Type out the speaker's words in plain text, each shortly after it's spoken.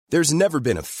There's never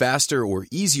been a faster or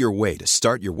easier way to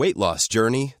start your weight loss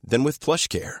journey than with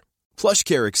PlushCare.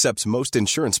 PlushCare accepts most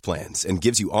insurance plans and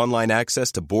gives you online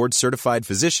access to board-certified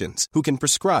physicians who can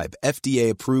prescribe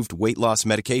FDA-approved weight loss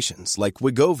medications like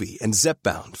Wegovy and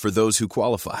Zepbound for those who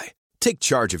qualify. Take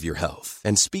charge of your health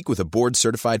and speak with a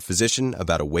board-certified physician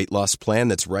about a weight loss plan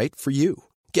that's right for you.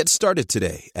 Get started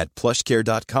today at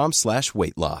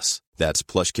plushcare.com/weight-loss. That's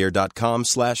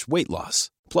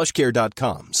plushcare.com/weight-loss.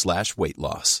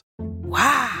 plushcare.com/weight-loss.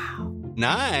 Wow.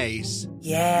 Nice.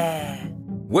 Yeah.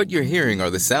 What you're hearing are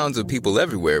the sounds of people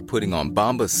everywhere putting on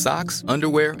Bombas socks,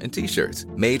 underwear, and T-shirts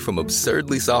made from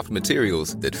absurdly soft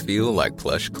materials that feel like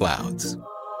plush clouds.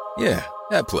 Yeah,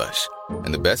 that plush.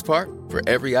 And the best part? For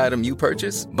every item you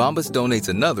purchase, Bombas donates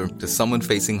another to someone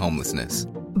facing homelessness.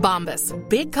 Bombas.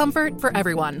 Big comfort for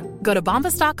everyone. Go to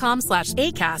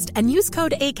bombas.com/ACAST and use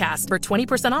code ACAST for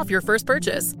 20% off your first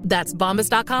purchase. That's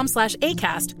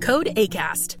bombas.com/ACAST. Code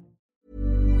ACAST.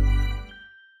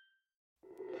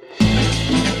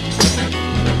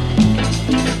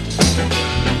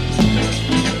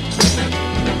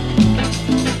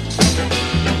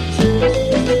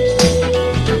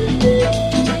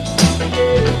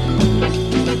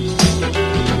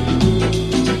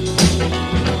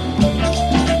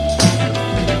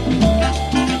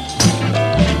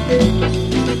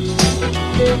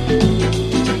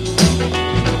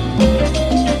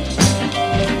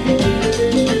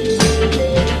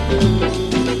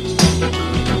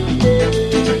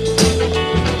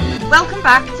 Welcome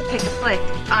back to Pick a Flick.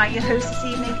 I'm your host this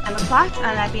evening, Emma Platt,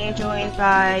 and I'm being joined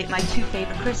by my two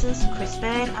favourite Chris's, Chris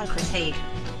Byrne and Chris Haig.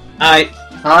 Hi.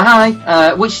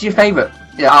 Hi. Which is your favourite?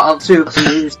 Yeah, I'll two.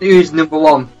 Who's number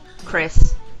one?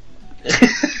 Chris.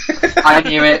 I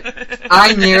knew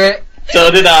it.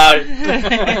 So did I.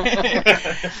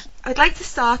 I'd like to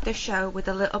start this show with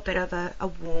a little bit of a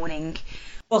warning.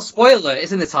 Well, spoiler,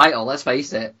 it's in the title, let's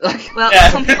face it. Well,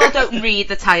 Yeah. Some people don't read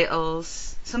the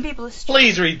titles. Some people are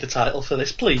Please read the title for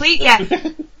this, please. Yeah.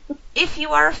 If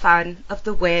you are a fan of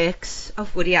the works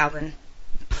of Woody Allen,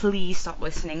 please stop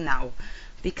listening now.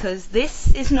 Because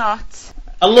this is not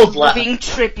A love letter. giving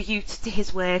tribute to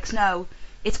his works. No.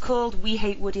 It's called We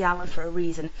Hate Woody Allen for a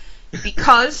reason.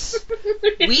 Because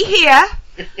we here,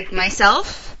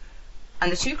 myself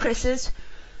and the two Chris's,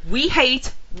 we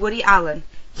hate Woody Allen.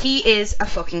 He is a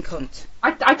fucking cunt.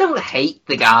 I don't hate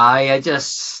the guy, I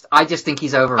just think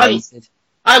he's overrated.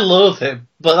 I love him,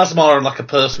 but that's more on like a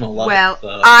personal level. Well,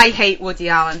 so. I hate Woody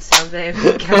Allen, so there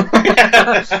we go.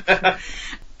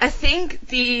 I think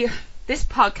this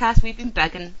podcast, we've been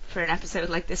begging for an episode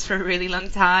like this for a really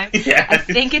long time. Yeah. I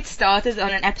think it started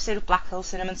on an episode of Black Hole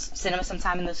Cinema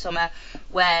sometime in the summer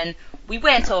when we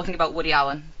weren't talking about Woody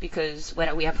Allen because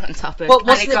when we have on topic. Well,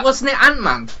 wasn't it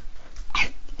Ant-Man?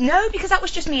 No, because that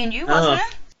was just me and you, wasn't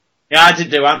it? Yeah, I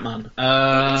did do Ant-Man. It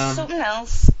was something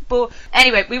else. But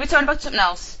anyway, we were talking about something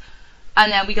else.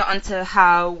 And then we got onto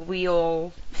how we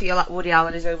all feel that Woody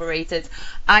Allen is overrated.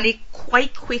 And it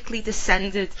quite quickly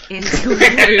descended into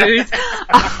a mood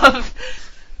of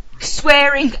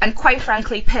swearing and, quite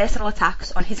frankly, personal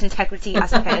attacks on his integrity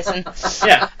as a person.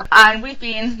 Yeah. And we've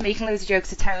been making loads of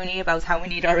jokes to Tony about how we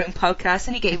need our own podcast,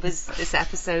 and he gave us this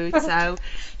episode. So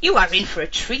you are in for a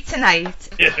treat tonight.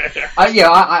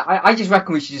 I just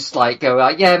reckon we should just go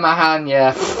like, yeah, my hand,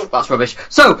 yeah, that's rubbish.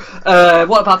 So,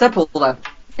 what about Deadpool then?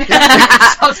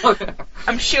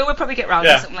 I'm sure we'll probably get round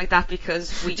to something like that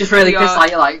because we just really piss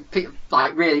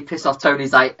really piss off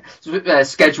Tony's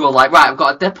schedule. Right, I've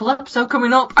got a Deadpool episode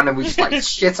coming up, and then we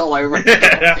just shit all over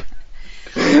it.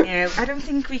 Yeah, I don't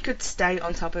think we could stay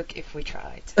on topic if we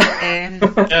tried. I'm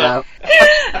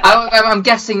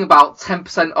guessing about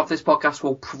 10% of this podcast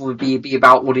will probably be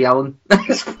about Woody Allen.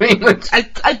 That's pretty much a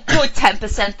good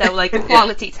 10% though,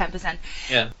 quality 10%.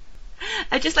 Yeah.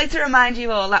 I'd just like to remind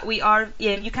you all that we are,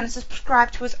 you can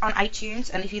subscribe to us on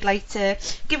iTunes, and if you'd like to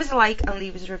give us a like and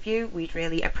leave us a review, we'd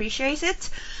really appreciate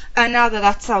it. And now that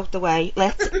that's out the way,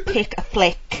 let's pick a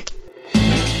flick.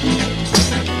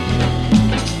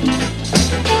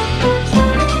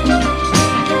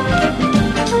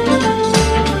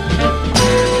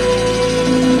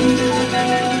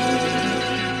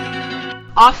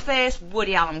 Our first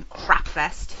Woody Allen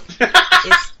crapfest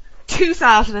is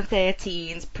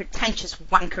 2013's pretentious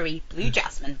wankery Blue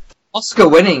Jasmine.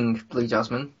 Oscar-winning Blue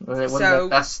Jasmine. So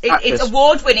it's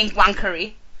award-winning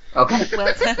wankery. Okay.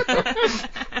 Well,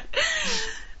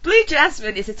 Blue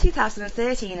Jasmine is a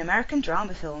 2013 American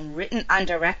drama film written and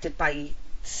directed by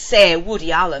Sir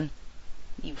Woody Allen.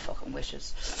 You fucking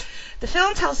wishes. The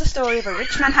film tells the story of a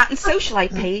rich Manhattan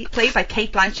socialite played by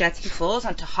Cate Blanchett who falls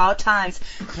onto hard times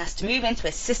and has to move into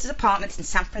her sister's apartment in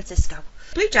San Francisco.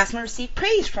 Blue Jasmine received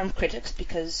praise from critics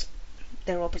because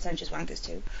they're all pretentious wankers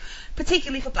too,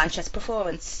 particularly for Blanchett's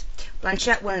performance.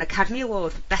 Blanchett won an Academy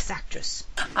Award for Best Actress.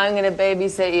 I'm going to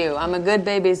babysit you. I'm a good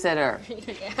babysitter.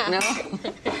 Yeah. No?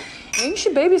 You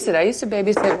should babysit. I used to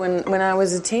babysit when I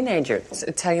was a teenager.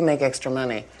 It's how you make extra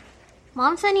money.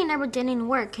 Mom said you never did any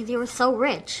work because you were so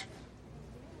rich.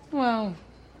 Well,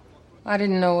 I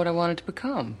didn't know what I wanted to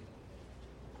become.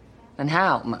 And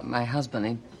Hal, my husband,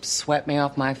 he swept me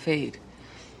off my feet.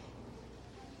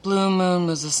 Blue Moon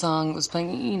was the song that was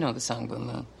playing. You know the song, Blue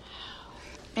Moon.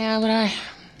 Yeah, but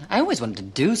I always wanted to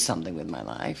do something with my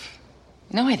life.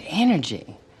 You know, I had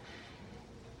energy.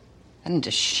 I didn't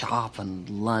just shop and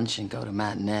lunch and go to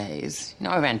matinees. You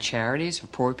know, I ran charities for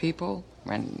poor people.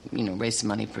 Raised some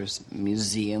money for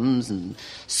museums and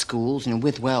schools. You know,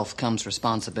 with wealth comes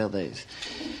responsibilities.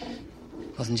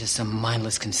 I wasn't just some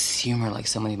mindless consumer like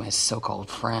so many of my so-called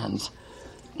friends.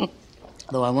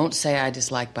 Though I won't say I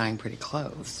dislike buying pretty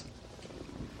clothes.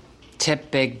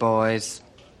 Tip big, boys.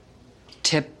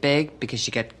 Tip big because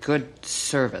you get good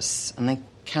service, and they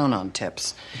count on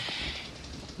tips.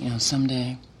 You know,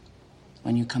 someday,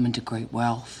 when you come into great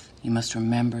wealth, you must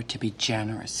remember to be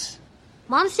generous.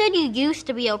 Mom said you used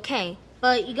to be okay,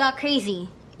 but you got crazy.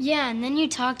 Yeah, and then you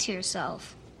talked to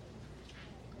yourself.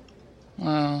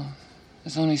 Well,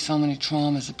 there's only so many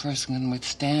traumas a person can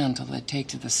withstand till they take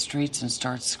to the streets and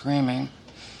start screaming.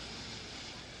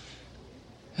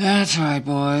 That's right,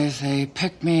 boys. They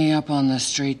picked me up on the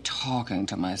street talking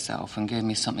to myself and gave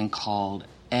me something called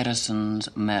Edison's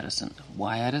medicine.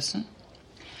 Why Edison?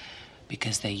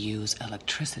 Because they use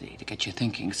electricity to get your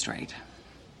thinking straight.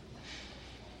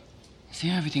 See,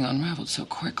 everything unraveled so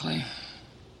quickly.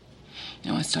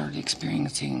 You know, I started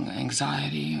experiencing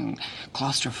anxiety and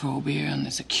claustrophobia and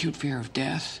this acute fear of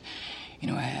death. You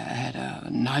know, I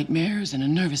had nightmares and a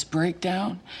nervous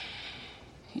breakdown.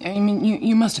 I mean,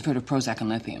 you must have heard of Prozac and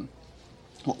lithium.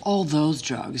 Well, all those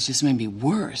drugs just made me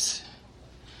worse.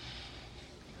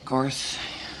 Of course,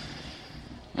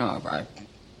 you know, I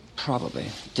probably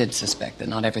did suspect that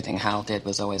not everything Hal did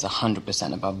was always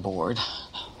 100% above board.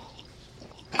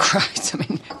 Christ, I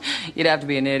mean, you'd have to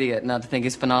be an idiot not to think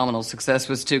his phenomenal success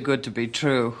was too good to be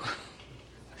true.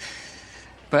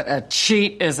 But a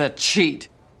cheat is a cheat.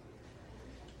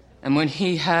 And when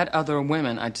he had other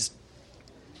women, I just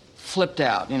flipped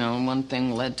out, you know, and one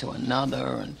thing led to another,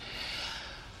 and...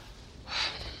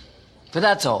 But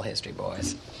that's all history,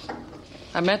 boys.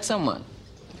 I met someone.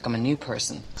 I'm a new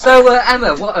person. So,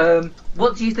 Emma,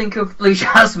 what do you think of Blue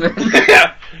Jasmine?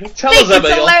 Tell us, Emma,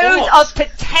 it's your loads thoughts. of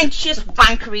pretentious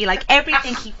wankery. Like,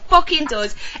 everything he fucking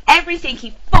does, everything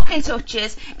he fucking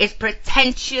touches is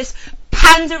pretentious,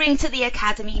 pandering to the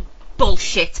Academy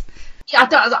bullshit. Yeah,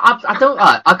 I don't.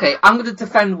 Okay, I'm going to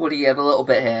defend Woody a little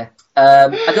bit here.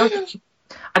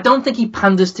 I don't think he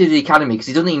panders to the Academy because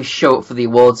he doesn't even show up for the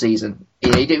award season.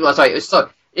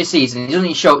 This season he doesn't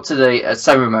even show up to the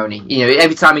ceremony. You know,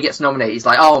 every time he gets nominated, he's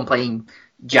like, "Oh, I'm playing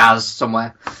jazz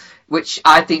somewhere," which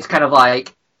I think is kind of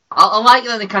like I like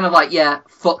that they're kind of like, "Yeah,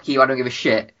 fuck you, I don't give a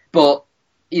shit." But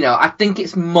you know, I think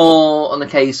it's more on the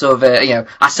case of you know,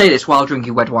 I say this while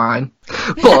drinking red wine,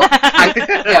 but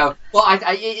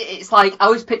it's like I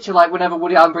always picture like whenever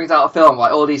Woody Allen brings out a film,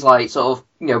 like all these like sort of,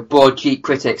 you know, broad-cheek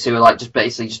critics who are like just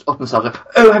basically just up themselves. Like,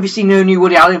 oh, have you seen the new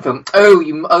Woody Allen film?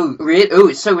 Really? Oh,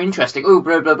 it's so interesting. Oh,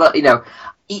 blah blah blah. You know,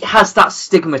 it has that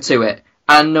stigma to it,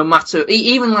 and no matter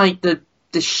even like the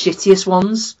shittiest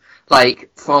ones,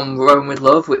 like from Rome with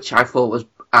Love, which I thought was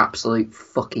absolute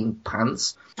fucking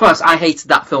pants. Plus, I hated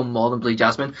that film more than Blue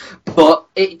Jasmine, but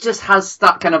it just has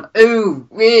that kind of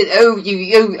really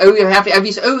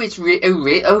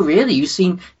you've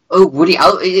seen Woody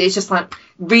Allen. It's just like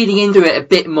reading into it a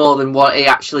bit more than what it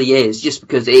actually is, just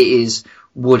because it is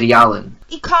Woody Allen.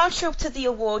 He can't show up to the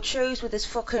award shows with his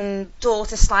fucking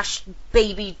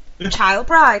daughter/baby child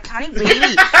bride, can he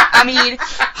really? I mean,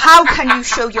 how can you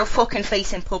show your fucking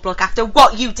face in public after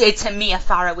what you did to Mia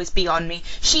Farrow is beyond me.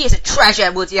 She is a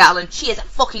treasure, Woody Allen. She is a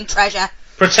fucking treasure.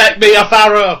 Protect Mia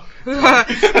Farrow!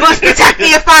 Must protect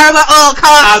Mia Farrow at all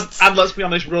costs! And let's be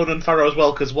honest, Ronan Farrow as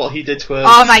well, because what he did to her...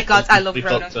 Oh my god, I love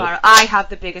Ronan Farrow. I have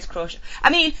the biggest crush. I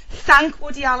mean, thank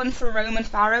Woody Allen for Roman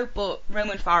Farrow, but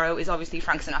Roman Farrow is obviously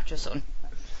Frank Sinatra's son.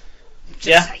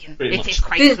 Just saying. It is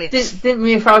quite clear. Didn't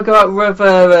Mia Farrow go out with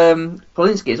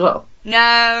Polinsky as well?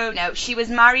 No. She was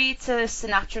married to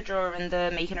Sinatra during the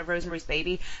making of Rosemary's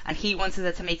Baby, and he wanted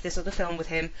her to make this other film with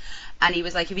him. And he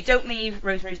was like, if you don't leave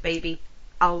Rosemary's Baby,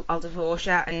 I'll divorce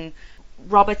you. And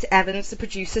Robert Evans, the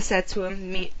producer, said to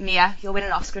him, Mia, you'll win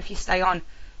an Oscar if you stay on.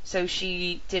 So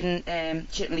she didn't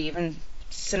leave, and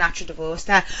Sinatra divorced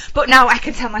her. But now I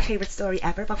can tell my favourite story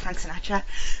ever about Frank Sinatra.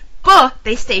 But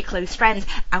they stay close friends.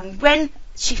 And when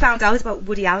she found out about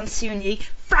Woody Allen, Soon-Yi,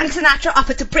 Frank Sinatra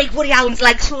offered to break Woody Allen's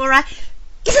legs for her.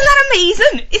 Isn't that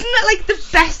amazing? Isn't that like the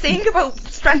best thing about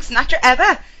Frank Sinatra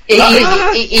ever? He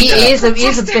is a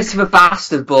bit of a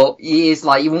bastard, but he is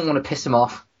like, you wouldn't want to piss him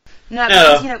off. No,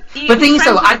 because, you know... But the thing is,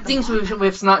 though, I think with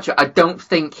Sinatra, I don't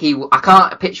think I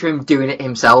can't picture him doing it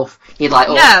himself. He'd like,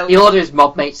 he'd order his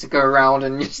mob mates to go around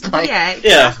and just like... Yeah,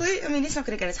 exactly. Yeah. I mean, he's not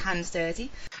going to get his hands dirty.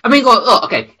 I mean, look,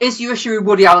 okay, is your issue with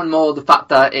Woody Allen more the fact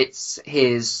that it's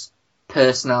his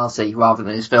personality rather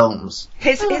than his films?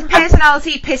 His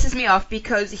personality pisses me off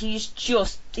because he's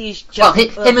just well,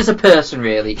 him as a person,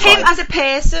 really. Him as a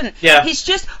person. Yeah. He's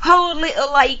just whole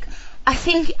little, like... I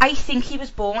think he was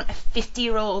born a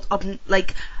 50-year-old,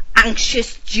 like,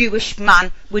 anxious Jewish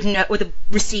man with a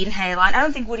receding hairline. I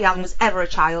don't think Woody Allen was ever a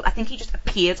child. I think he just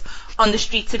appeared on the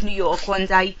streets of New York one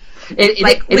day, with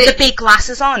the big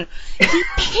glasses on. He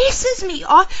pisses me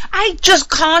off. I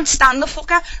just can't stand the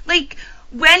fucker. Like,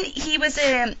 when he was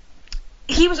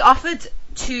offered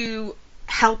to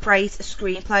help write a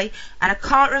screenplay, and I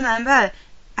can't remember.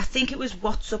 I think it was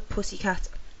What's Up Pussycat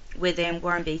with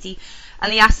Warren Beatty.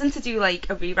 And they asked him to do,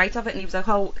 like, a rewrite of it, and he was like,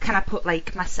 oh, can I put,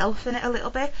 like, myself in it a little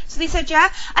bit? So they said, yeah.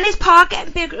 And his part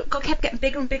kept getting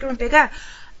bigger and bigger and bigger.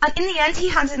 And in the end, he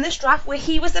handed in this draft where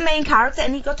he was the main character,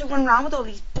 and he got to run around with all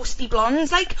these busty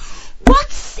blondes. Like,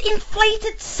 what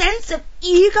inflated sense of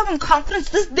ego and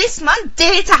confidence does this man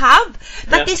dare to have?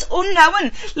 That this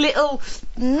unknown little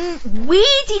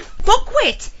weedy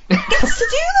fuckwit gets to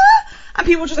do that? And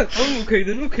people were just like, oh, okay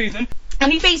then.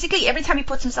 And he basically, every time he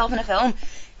puts himself in a film,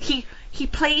 he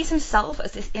plays himself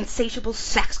as this insatiable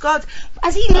sex god.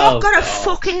 Has he not got a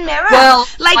fucking mirror? Well,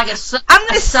 like a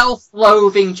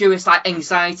self-loathing Jewish, like,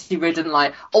 anxiety-ridden,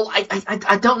 like,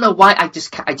 I don't know why, my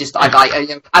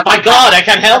God, I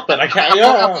can't help it.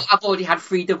 I've already had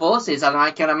 3 divorces, and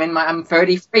I'm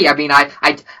 33. I don't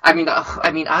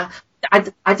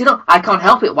know. I can't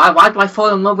help it. Why do I fall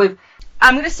in love with?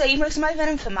 I'm going to save most of my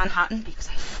venom for Manhattan, because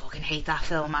I fucking hate that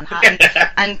film, Manhattan.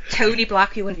 And Tony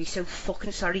Black, you're going to be so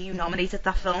fucking sorry you nominated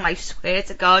that film, I swear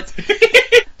to God.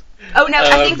 Oh no,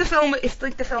 I think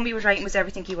the film he was writing was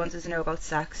everything he wanted to know about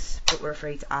sex, but we're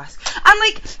afraid to ask. And,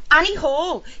 like, Annie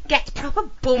Hall gets proper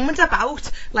bummed about,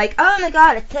 like, oh my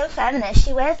God, it's so feminist,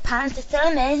 she wears pants, it's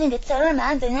so amazing, it's so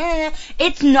romantic.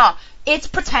 It's not. It's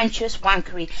pretentious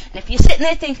wankery. And if you're sitting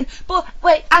there thinking, but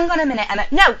wait, hang on a minute, Emma.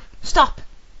 No, stop.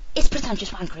 It's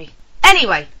pretentious wankery.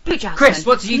 Anyway, Blue Jasmine. Chris,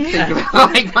 what do you think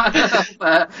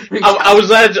about I was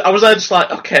there just like,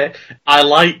 okay, I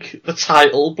like the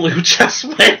title, Blue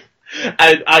Jasmine.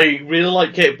 And I really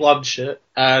like Cate Blanchett.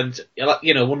 And,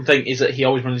 you know, one thing is that he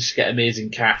always manages to get amazing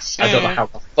casts. I don't know how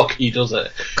the fuck he does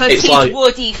it. Because he's like,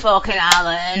 Woody fucking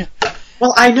Allen.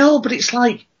 Well, I know, but it's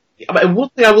like... I mean, one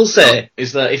thing I will say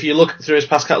is that if you look through his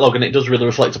past catalogue, and it does really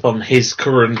reflect upon his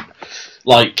current...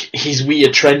 like, his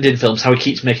weird trend in films, how he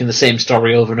keeps making the same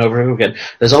story over and over and over again.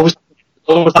 There's always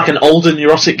like an older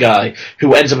neurotic guy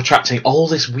who ends up attracting all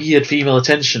this weird female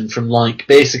attention from, like,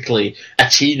 basically a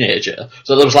teenager.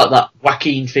 So there was, like, that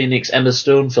Joaquin Phoenix Emma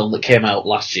Stone film that came out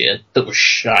last year that was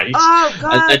shite. Oh,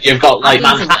 God. And then you've got, like,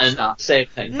 Manhattan, same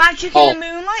thing. Magic in the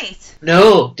Moonlight?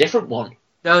 No, different one.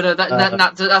 No,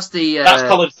 that's the... That's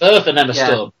Colin Firth and Emma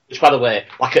Stone. Which, by the way,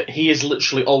 like, he is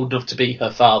literally old enough to be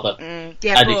her father. And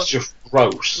it's just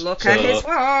gross. Look at his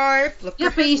wife. But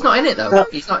he's not in it, though.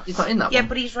 He's not in that one. Yeah,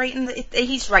 but he's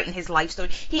writing his life story.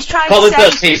 He's trying Colin to say...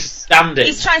 Firth, he's standing.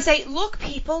 He's trying to say, look,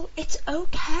 people, it's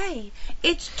okay.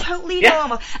 It's totally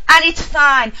normal. And it's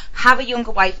fine. Have a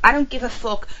younger wife. I don't give a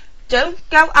fuck. Don't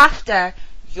go after...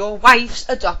 your wife's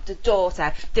adopted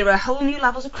daughter. There are whole new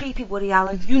levels of creepy, Woody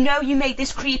Allen. You know you made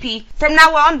this creepy. From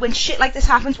now on, when shit like this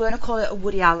happens, we're going to call it a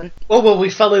Woody Allen. Oh, well, we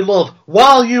fell in love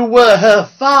while you were her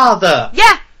father.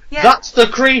 Yeah. That's the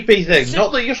creepy thing. So,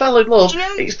 not that you fell in love. You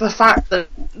know, it's the fact that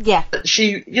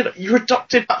she, you know, you're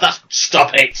adopted.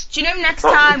 Stop it. Do you know next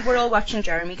time we're all watching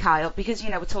Jeremy Kyle, because, you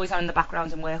know, it's always on in the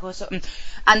background in work or something,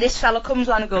 and this fella comes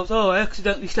on and goes, oh, I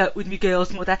accidentally slept with my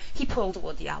girl's mother. He pulled a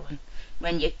Woody Allen.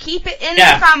 When you keep it in the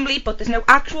family, but there's no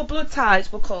actual blood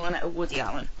ties, we're calling it a Woody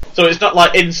Allen. So it's not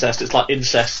like incest, it's like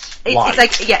incest. It's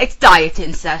like, it's diet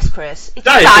incest, Chris. It's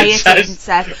diet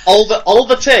incest. All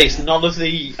the taste, none of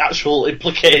the actual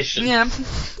implications. Yeah,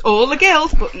 all the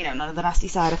guilt, but, you know, none of the nasty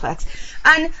side effects.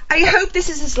 And I hope this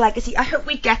is his legacy. I hope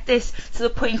we get this to the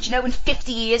point, you know, in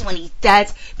 50 years when he's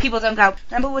dead, people don't go,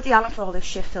 remember Woody Allen for all those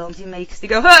shit films he makes? They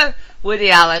go, huh, Woody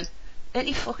Allen. Didn't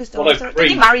he fuck his daughter? Did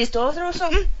he marry his daughter or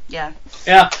something? Yeah.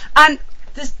 And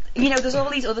there's all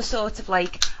these other sorts of,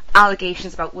 like,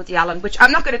 allegations about Woody Allen, which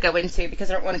I'm not going to go into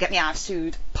because I don't want to get my ass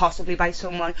sued, possibly by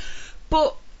someone.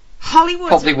 But Hollywood.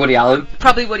 Probably Woody Allen.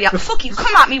 Probably Woody Allen. Fuck you.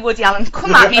 Come at me, Woody Allen.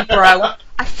 Come at me, bro.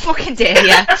 I fucking dare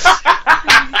ya.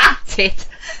 Tit.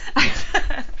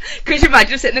 Could you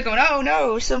imagine sitting there going, oh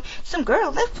no, some girl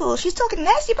in Liverpool, she's talking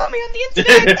nasty about me on the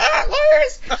internet.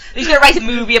 Liars. He's going to write a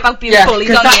movie about being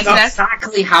bullied on the internet. That's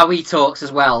exactly how he talks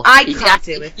as well. I can't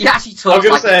do it. He actually talks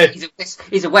like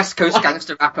he's a West Coast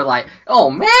gangster rapper, like, oh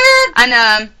man.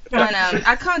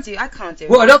 I can't do it.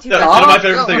 What up, one of my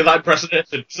favourite things of that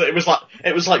impersonation. So it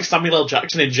was like Samuel L.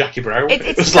 Jackson in Jackie Brown.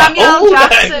 It's Samuel L.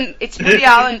 Jackson. It's Woody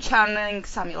Allen channeling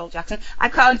Samuel L. Jackson. I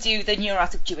can't do the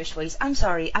neurotic Jewish voice. I'm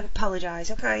sorry. I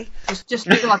apologise. Okay. Just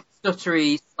do like a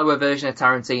stuttery, slower version of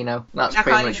Tarantino. That's I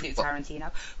pretty can't much even do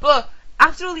Tarantino. But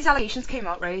after all these allegations came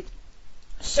out, right?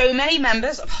 So many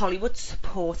members of Hollywood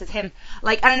supported him.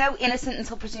 Like, I know innocent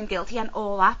until presumed guilty and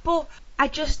all that, but I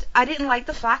didn't like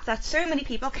the fact that so many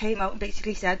people came out and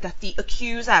basically said that the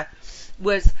accuser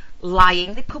was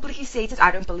lying. They publicly stated,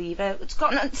 I don't believe it. It's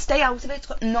got nothing, stay out of it. It's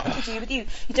got nothing to do with you.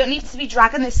 You don't need to be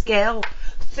dragging this girl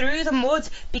through the mud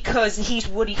because he's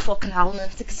Woody fucking Allen.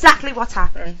 It's exactly what's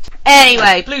happening.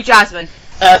 Anyway, Blue Jasmine.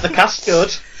 The cast's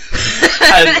good.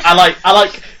 I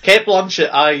like Cate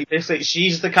Blanchett.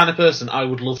 She's the kind of person I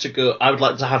would like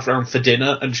to have around for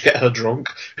dinner and just get her drunk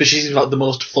because she's like the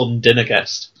most fun dinner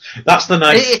guest. That's the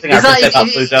nice thing I can say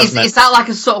about Blue Jasmine. Is that like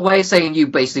a sort of way of saying you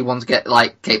basically want to get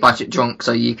like Cate Blanchett drunk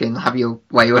so you can have your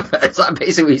way with it? Is that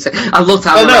basically what you say? I love to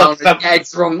have around and get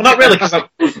drunk. Well, not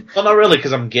really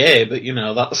because I'm gay, but you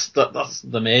know that's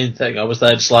the main thing. I was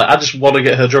there just like I just want to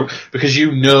get her drunk because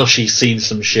you know she's seen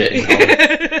some shit.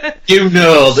 You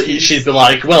know that she'd be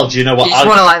like, well, do you know what? You just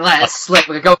want to like let it slip.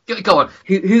 Go on.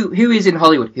 Who is in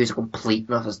Hollywood? Who's a complete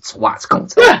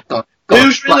twat? Go on.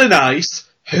 Who's really nice?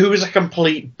 Who is a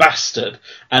complete bastard?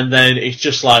 And then it's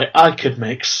just like, I could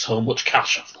make so much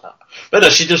cash off that. But no,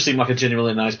 she does seem like a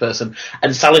genuinely nice person.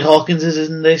 And Sally Hawkins is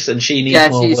in this, and she needs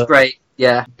more she's work. great.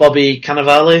 Yeah. Bobby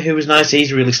Cannavale, who was nice,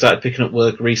 he's really started picking up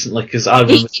work recently, because I've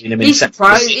only seen him in Sex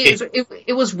and the City.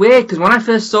 It was weird, because when I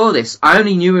first saw this, I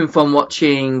only knew him from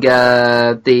watching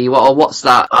what's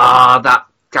that? That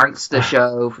gangster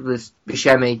show, this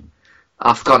Buscemi.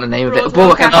 I've forgotten the name of it.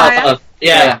 Boardwalk Empire.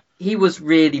 Yeah. He was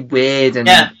really weird and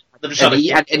he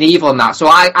had an evil on that. So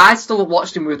I still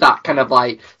watched him with that kind of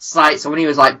like slight. So when he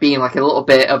was like being like a little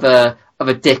bit of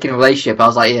a dick in a relationship, I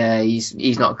was like, yeah,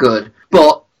 he's not good.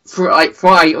 But for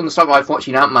I understand why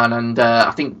watching Ant-Man and I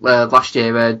think last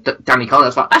year Danny Conner, I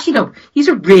was like, actually no, he's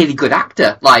a really good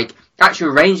actor. Like actual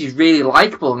range is really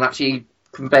likable and actually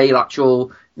convey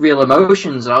actual real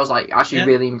emotions, and I was like actually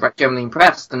really generally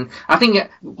impressed. And I think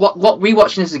what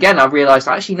rewatching this again, I realised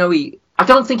I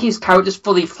don't think his character's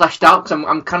fully fleshed out because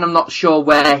I'm kind of not sure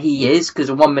where he is, because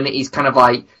in 1 minute he's kind of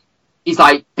like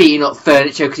beating up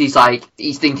furniture because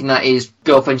he's thinking that his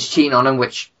girlfriend's cheating on him,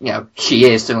 which you know she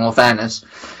is, in all fairness,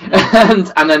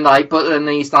 and then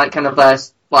he's like kind of there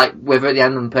like with her at the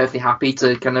end and perfectly happy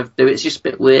to kind of do it. It's just a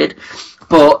bit weird,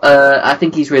 but I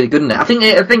think he's really good in it. I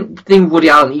think Woody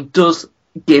Allen, he does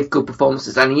give good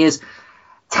performances, and he is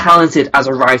talented as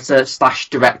a writer /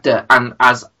 director and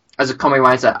as a comic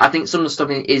writer. I think some of the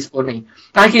stuff is funny.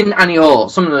 Like in Annie Hall,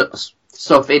 some of the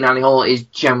stuff in Annie Hall is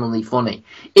generally funny.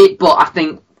 But I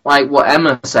think, like what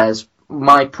Emma says,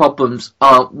 my problems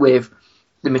aren't with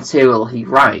the material he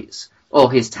writes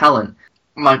or his talent.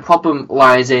 My problem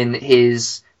lies in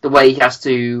the way he has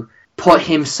to put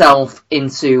himself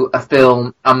into a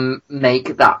film and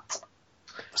make that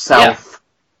self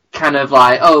kind of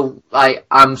like,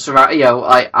 I'm surrounded, you know,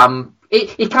 like I'm.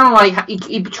 He kind of like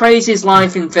he betrays his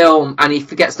life in film, and he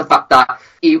forgets the fact that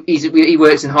he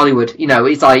works in Hollywood. You know,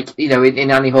 he's like, you know,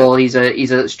 in Annie Hall, he's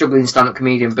a struggling stand-up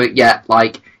comedian, but yet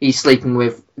like he's sleeping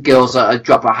with girls at a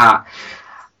drop of a hat,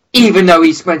 even though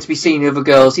he's meant to be seeing other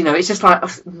girls. You know, it's just like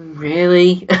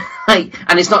really, like,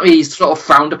 and it's not really sort of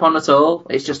frowned upon at all.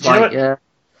 It's just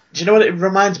Do you know what it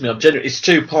reminds me of? It's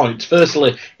 2 points.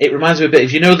 Firstly, it reminds me a bit,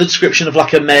 if you know the description of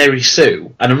like a Mary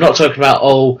Sue, and I'm not talking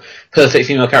about, perfect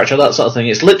female character, that sort of thing,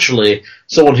 it's literally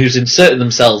someone who's inserted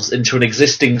themselves into an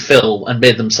existing film and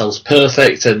made themselves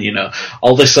perfect and, you know,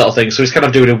 all this sort of thing. So he's kind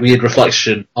of doing a weird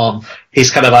reflection on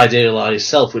his kind of idealised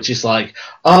self, which is like, he's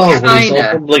all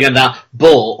humbling and that,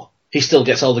 but he still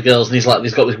gets all the girls and he's got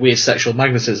this weird sexual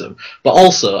magnetism. But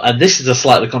also, and this is a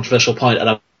slightly controversial point,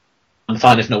 and I'm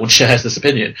fine if no one shares this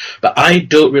opinion, but I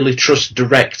don't really trust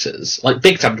directors, like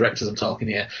big-time directors I'm talking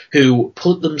here, who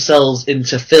put themselves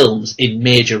into films in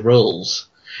major roles.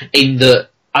 In that,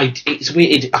 it's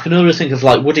weird, I can only think of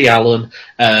like Woody Allen,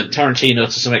 Tarantino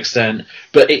to some extent,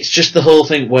 but it's just the whole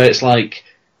thing where it's like,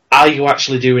 are you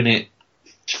actually doing it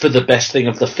for the best thing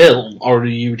of the film, or are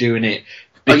you doing it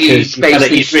because you're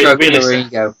basically stroking your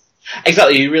ego?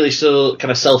 Exactly, you're really so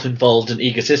kind of self-involved and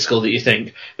egotistical that you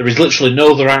think there is literally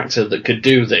no other actor that could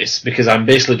do this because I'm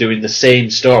basically doing the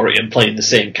same story and playing the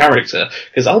same character.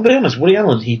 Because I'll be honest, Woody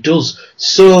Allen, he does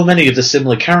so many of the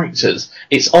similar characters.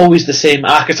 It's always the same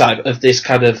archetype of this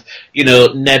kind of,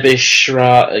 nebbish,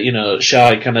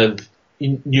 shy kind of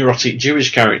neurotic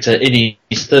Jewish character in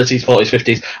his 30s, 40s,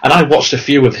 50s, and I watched a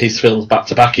few of his films back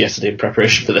to back yesterday in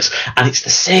preparation for this, and it's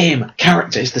the same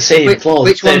character, it's the same flaws.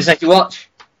 Which ones did you watch?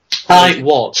 I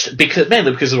watched,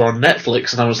 mainly because they were on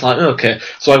Netflix, and I was like, okay.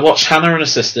 So I watched Hannah and her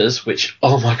Sisters, which,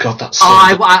 oh my god, that's so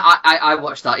good. I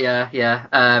watched that, yeah.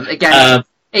 Again,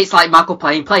 it's like Michael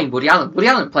playing Woody Allen. Woody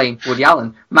Allen playing Woody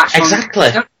Allen. Max exactly.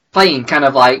 Playing kind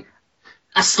of like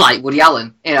a slight Woody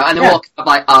Allen, and they're all kind of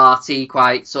like arty,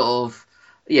 quite sort of,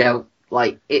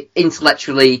 like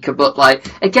intellectually, but like,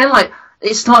 again, like,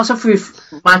 it starts off with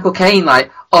Michael Caine,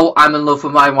 like, oh, I'm in love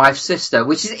with my wife's sister,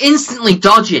 which is instantly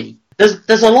dodgy.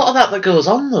 There's a lot of that goes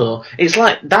on, though. It's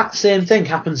like that same thing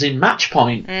happens in Match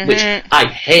Point, which I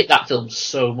hate that film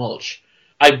so much.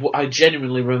 I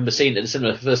genuinely remember seeing it at the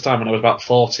cinema for the first time when I was about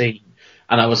 14,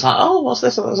 and I was like, oh, what's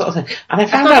this? That sort of thing. And I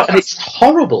found out, and it's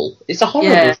horrible. It's a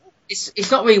horrible film.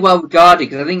 It's not really well regarded,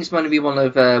 because I think it's going to be one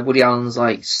of Woody Allen's,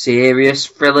 like, serious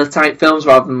thriller-type films,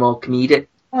 rather than more comedic.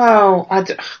 Well, I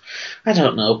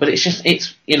don't know, but it's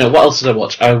what else did I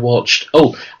watch?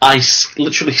 I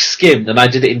literally skimmed, and I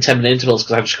did it in 10-minute intervals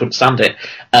because I just couldn't stand it,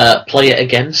 Play It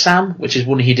Again, Sam, which is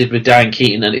one he did with Diane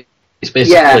Keaton, and it's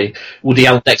basically Woody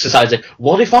Allen exercising,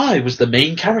 what if I was the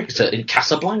main character in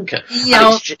Casablanca?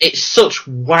 It's such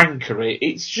wankery,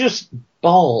 it's just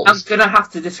balls. I'm going to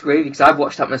have to disagree because I've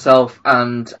watched that myself,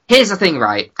 and here's the thing,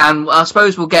 right, and I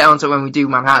suppose we'll get onto it when we do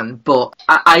Manhattan, but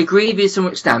I agree with you to some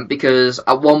extent, because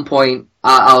at one point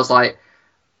I was like,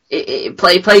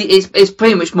 it's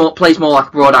pretty much plays more like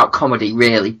a broad out comedy,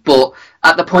 really, but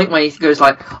at the point where he goes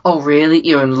like, oh really,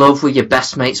 you're in love with your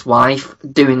best mate's wife,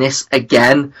 doing this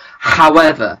again.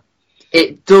 However,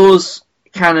 it does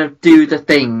kind of do the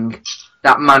thing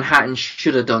that Manhattan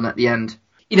should have done at the end.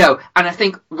 And I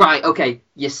think, right, okay,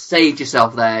 you saved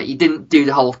yourself there. You didn't do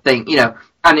the whole thing,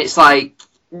 and it's like,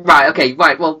 right, okay,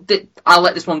 right, well, I'll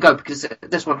let this one go, because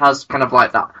this one has kind of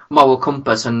like that moral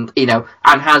compass, and,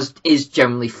 and is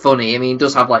generally funny. I mean, it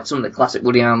does have like some of the classic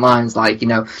Woody Allen lines, like,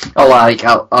 I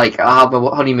have a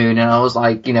honeymoon, and I was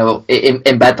like,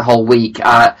 in bed the whole week,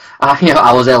 I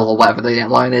was ill, or whatever the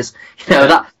line is,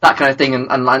 that kind of thing,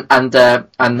 and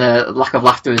lack of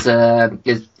laughter is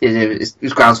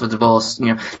grounds for divorce,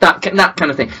 that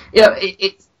kind of thing.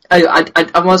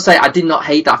 I want to say I did not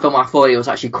hate that film. I thought it was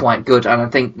actually quite good, and I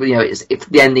think it's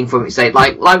the ending for me. Say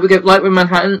like with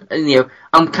Manhattan, and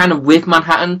I'm kind of with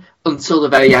Manhattan until the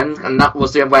very end, and that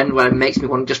was the when it makes me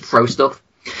want to just throw stuff,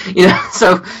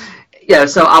 So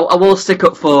I will stick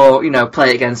up for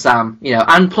Play It Again, Sam.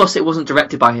 And plus it wasn't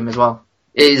directed by him as well.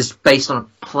 It is based on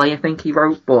a play I think he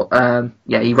wrote, but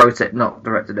he wrote it, not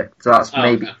directed it. So that's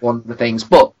maybe one of the things.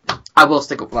 But I will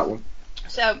stick up for that one.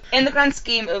 So, in the grand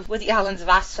scheme of Woody Allen's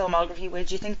vast filmography, where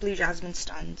do you think Blue Jasmine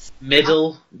stands?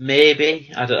 Middle,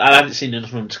 maybe. I haven't seen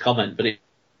enough of him to comment, but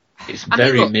it's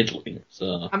very middling.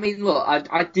 So I mean, look,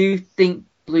 I do think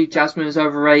Blue Jasmine is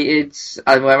overrated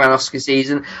around Oscar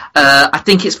season. I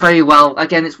think it's very well.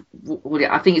 Again,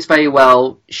 I think it's very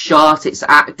well shot. It's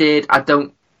acted.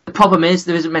 The problem is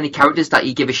there isn't many characters that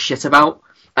you give a shit about,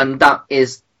 and that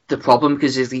is the problem,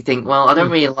 because you think, well, I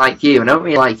don't really like you, and I don't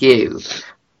really like you.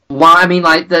 Why? I mean,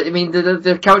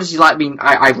 the characters you like. I mean,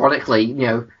 ironically,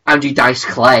 Andrew Dice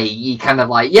Clay. You kind of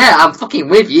like, yeah, I'm fucking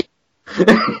with you.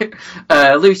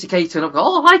 Lucy Kay turned up,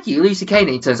 oh, I like you, Lucy Kay, and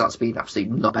he turns out to be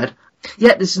absolutely not bad.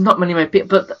 Yeah, there's not many people,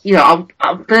 but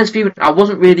first viewing, I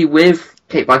wasn't really with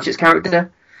Cate Blanchett's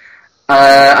character,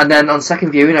 and then on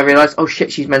second viewing, I realised, oh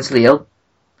shit, she's mentally ill.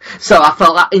 So I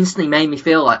felt that instantly made me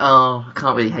feel like, oh, I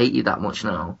can't really hate you that much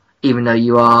now, even though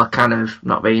you are kind of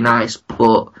not very nice,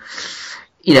 but.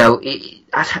 It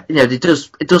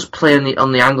does play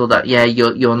on the angle that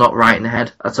you're not right in the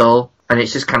head at all, and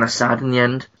it's just kind of sad in the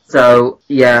end. So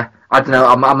I don't know.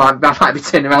 I might be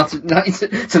turning around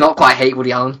to not quite hate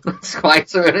Woody Allen. It's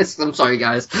quite honest. I'm sorry,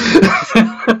 guys.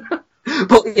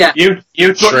 But yeah, you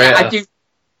traitor. I do.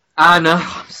 I know.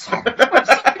 I'm sorry.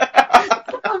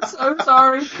 I'm so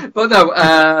sorry. But no.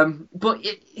 But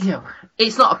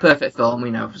it's not a perfect film,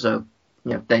 So.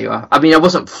 Yeah, there you are. I mean, I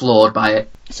wasn't floored by it.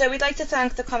 So we'd like to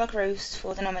thank the Comic Roast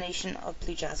for the nomination of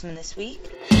Blue Jasmine this week.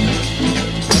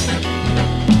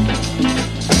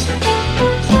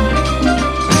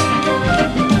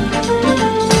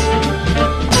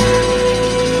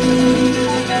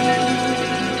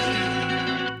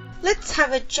 Let's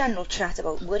have a general chat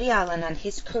about Woody Allen and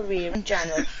his career in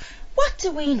general. What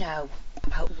do we know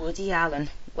about Woody Allen?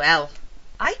 Well,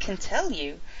 I can tell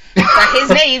you that his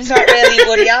name's not really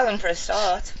Woody Allen for a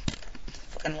start.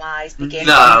 Fucking lies.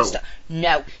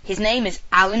 No, his name is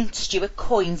Alan Stewart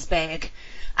Koenigsberg,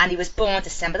 and he was born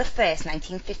December the 1st,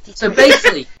 1952. So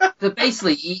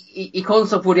basically, he calls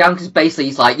himself Woody Allen because basically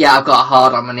he's like, yeah, I've got a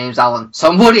hard on, my name's Alan, so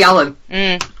I'm Woody Allen.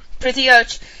 Pretty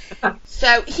much.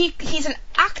 So he's an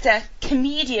actor,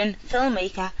 comedian,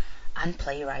 filmmaker, and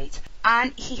playwright,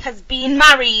 and he has been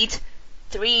married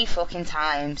 3 fucking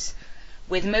times,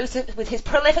 with his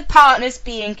prolific partners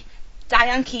being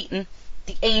Diane Keaton,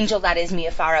 the angel that is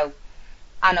Mia Farrow,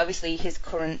 and obviously his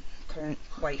current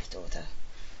wife, daughter,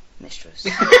 mistress,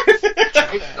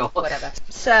 whatever.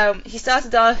 So he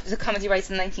started off as a comedy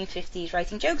writer in the 1950s,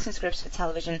 writing jokes and scripts for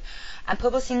television, and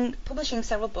publishing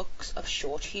several books of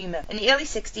short humour. In the early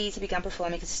 60s, he began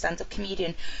performing as a stand-up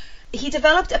comedian. He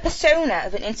developed a persona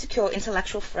of an insecure,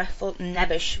 intellectual, fretful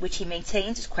nebbish, which he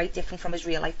maintains is quite different from his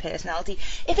real-life personality.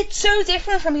 If it's so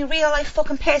different from your real-life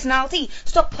fucking personality,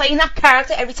 stop playing that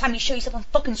character every time you show yourself on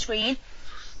fucking screen.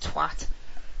 Twat.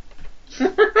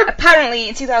 Apparently,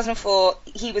 in 2004,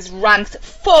 he was ranked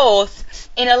 4th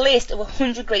in a list of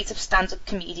 100 greats of stand-up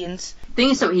comedians. The thing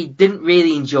is that he didn't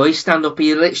really enjoy stand-up.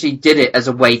 He literally did it as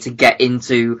a way to get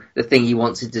into the thing he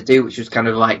wanted to do, which was kind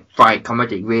of like bright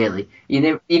comedy, really. He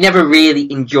never really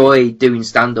enjoyed doing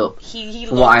stand-up,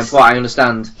 from what I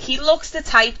understand. He looks the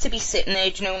type to be sitting there,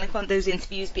 you know, like on those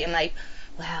interviews being like,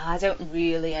 well, I don't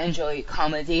really enjoy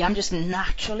comedy. I'm just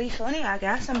naturally funny, I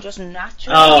guess. I'm just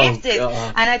naturally gifted.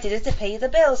 God. And I did it to pay the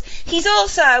bills. He's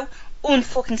also,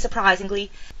 unfucking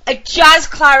surprisingly, a jazz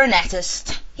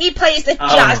clarinetist. He plays the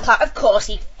jazz clarinet. Of course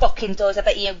he fucking does. I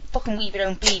bet you fucking weave your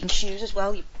own bleeding shoes as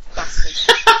well, you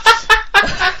bastard.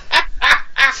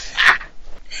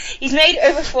 He's made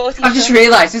over 40 I've just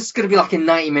realised this is going to be like a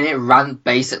 90-minute rant,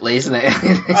 basically, isn't it?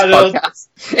 I know.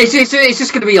 It's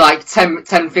just going to be like 10,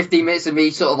 15 minutes of me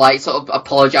sort of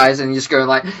apologising and just going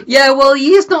like, yeah, well,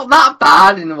 he's not that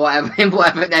bad, and whatever,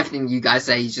 and everything you guys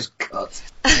say, he's just cut.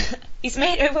 He's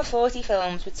made over 40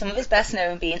 films, with some of his best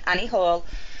known being Annie Hall,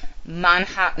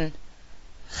 Manhattan,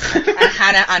 and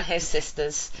Hannah and His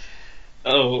Sisters.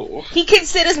 Oh. He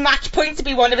considers Match Point to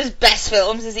be one of his best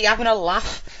films. Is he having a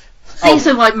laugh? Have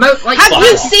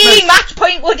you seen Match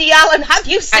Point, Woody Allen? Have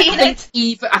you seen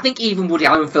it? I think even Woody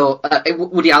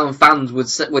Allen fans would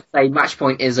say Match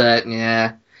Point is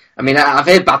yeah. I mean, I've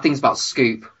heard bad things about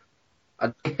Scoop.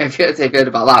 I've heard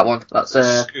about that one. That's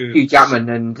Hugh Jackman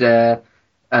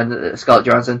and Scarlett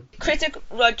Johansson. Critic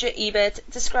Roger Ebert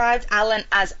described Allen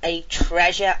as a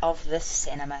treasure of the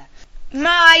cinema.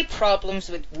 My problems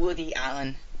with Woody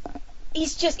Allen.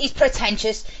 He's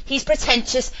pretentious. He's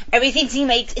pretentious. Everything he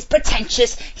makes is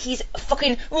pretentious. He's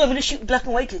fucking, I'm gonna shoot black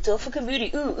and white. It's all fucking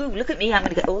moody. Ooh, look at me. I'm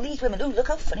gonna get all these women. Ooh, look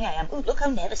how funny I am. Ooh, look how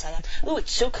nervous I am. Ooh,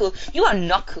 it's so cool. You are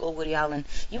not cool, Woody Allen.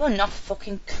 You are not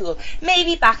fucking cool.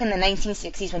 Maybe back in the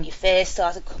 1960s when you first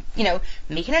started,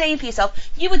 making a name for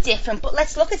yourself, you were different. But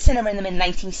let's look at cinema in the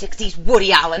mid-1960s,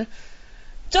 Woody Allen.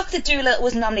 Dr. Dolittle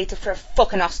was nominated for a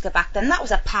fucking Oscar back then. That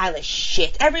was a pile of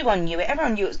shit. Everyone knew it.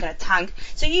 Everyone knew it was going to tank.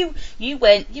 So you're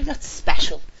not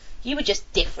special. You were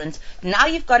just different. Now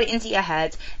you've got it into your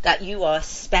head that you are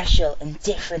special and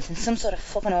different and some sort of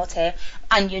fucking auteur,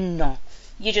 and you're not.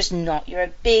 You're just not. You're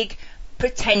a big,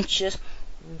 pretentious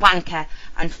wanker.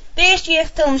 And first year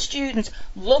film students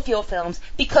love your films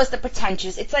because they're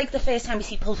pretentious. It's like the first time you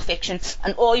see Pulp Fiction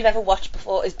and all you've ever watched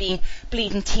before has been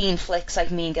bleeding teen flicks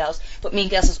like Mean Girls. But Mean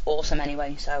Girls is awesome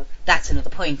anyway, so that's another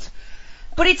point.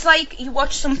 But it's like you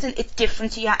watch something, it's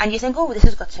different to you, and you think, oh, this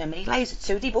has got so many layers, it's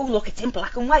so deep. Oh, look, it's in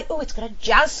black and white. Oh, it's got a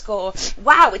jazz score.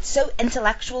 Wow, it's so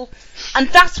intellectual. And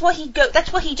that's what he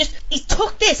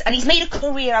took this and he's made a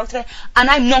career out of it, and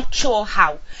I'm not sure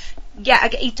how. Yeah,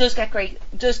 he does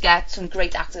get some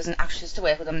great actors and actresses to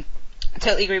work with him. I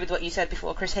totally agree with what you said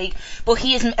before, Chris Haig. But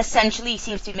he essentially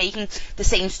seems to be making the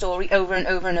same story over and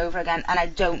over and over again, and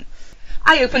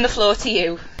I open the floor to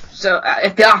you. So I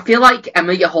feel like,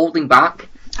 Emma, you're holding back.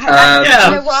 You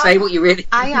know what? Say what you really...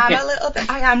 I am a little bit.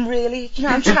 I am really...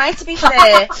 I'm trying to be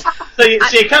fair. So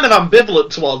you're kind of ambivalent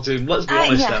towards him, let's be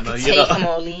honest, Emma. Take him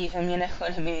or leave him, you know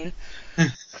what I mean?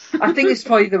 I think it's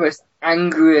probably the most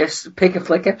angriest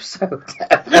pick-a-flick episode.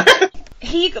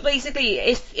 He basically,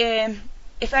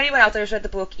 if anyone out there has read the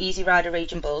book Easy Rider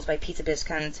Raging Bulls by Peter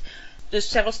Biskand, there's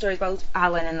several stories about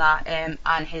Allen in that,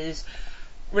 and his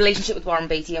relationship with Warren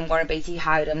Beatty, and Warren Beatty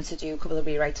hired him to do a couple of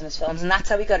rewrites on his films, and that's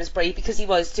how he got his break, because he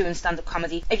was doing stand-up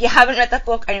comedy. If you haven't read that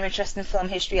book and you're interested in film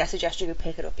history, I suggest you go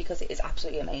pick it up because it is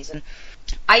absolutely amazing.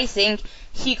 I think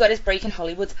he got his break in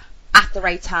Hollywood at the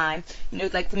right time. You know,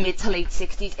 like the mid to late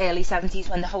 60s, early 70s,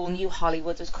 when the whole new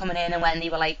Hollywood was coming in, and when they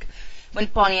were like, when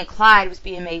Bonnie and Clyde was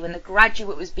being made, when The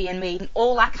Graduate was being made, and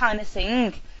all that kind of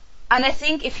thing. And I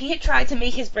think if he had tried to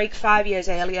make his break 5 years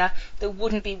earlier, there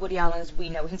wouldn't be Woody Allen as we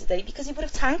know him today, because he would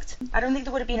have tanked. I don't think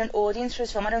there would have been an audience for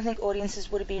his film. I don't think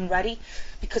audiences would have been ready,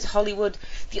 because Hollywood,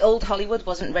 the old Hollywood,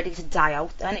 wasn't ready to die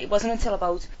out then. It wasn't until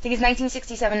about, I think it's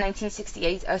 1967,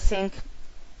 1968, I think,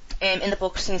 in the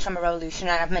book Scenes from a Revolution,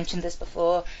 and I've mentioned this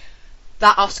before,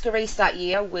 that Oscar race that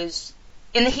year was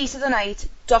In the Heat of the Night,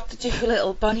 Dr.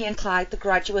 Dolittle, Bonnie and Clyde, The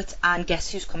Graduate, and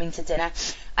Guess Who's Coming to Dinner.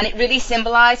 And it really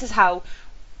symbolises how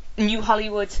New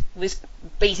Hollywood was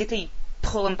basically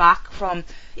pulling back from,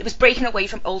 it was breaking away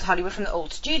from old Hollywood, from the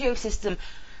old studio system.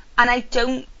 And I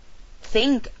don't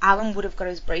think Alan would have got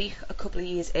his break a couple of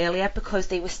years earlier, because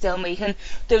they were still making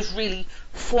those really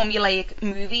formulaic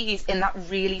movies in that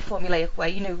really formulaic way,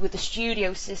 you know, with the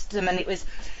studio system. And it was,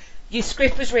 your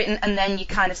script was written, and then you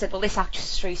kind of said, well, this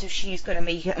actress is free, so she's going to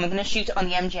make it, and we're going to shoot it on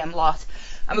the MGM lot,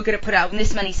 and we're going to put it out in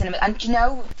this many cinemas. And you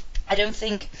know, I don't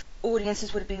think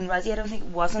audiences would have been ready. I don't think it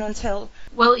wasn't until...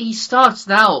 Well, he starts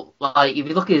out, like, if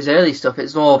you look at his early stuff,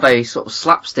 it's more very sort of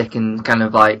slapstick and kind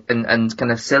of like, and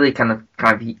kind of silly kind of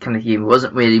humour. It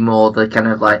wasn't really more the kind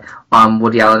of like, I'm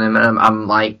Woody Allen and I'm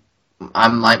like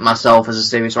myself as a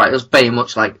serious writer. It was very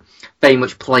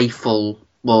much playful,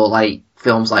 more like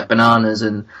films like Bananas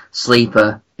and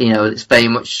Sleeper. You know, it's very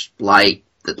much like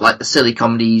the silly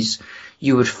comedies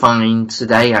you would find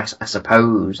today, I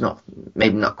suppose.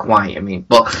 Maybe not quite, I mean,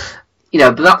 but, you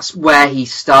know, but that's where he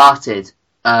started,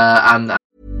 and...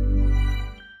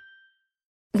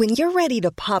 When you're ready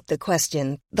to pop the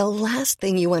question, the last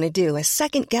thing you want to do is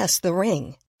second-guess the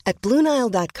ring. At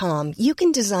BlueNile.com, you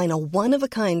can design a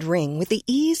one-of-a-kind ring with the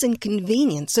ease and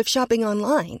convenience of shopping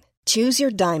online. Choose your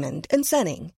diamond and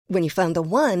setting. When you find the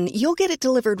one, you'll get it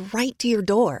delivered right to your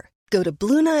door. Go to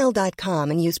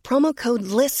BlueNile.com and use promo code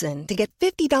LISTEN to get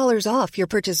 $50 off your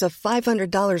purchase of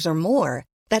 $500 or more.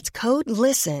 That's code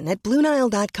LISTEN at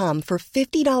BlueNile.com for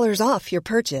 $50 off your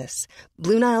purchase.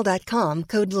 BlueNile.com,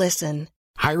 code LISTEN.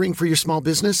 Hiring for your small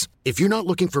business? If you're not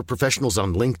looking for professionals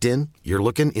on LinkedIn, you're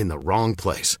looking in the wrong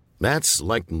place. That's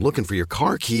like looking for your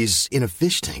car keys in a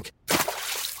fish tank.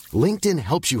 LinkedIn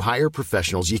helps you hire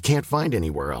professionals you can't find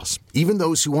anywhere else, even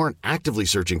those who aren't actively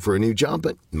searching for a new job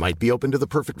but might be open to the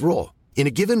perfect role. In a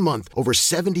given month, over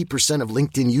 70% of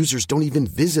LinkedIn users don't even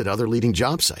visit other leading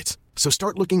job sites. So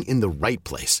start looking in the right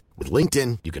place. With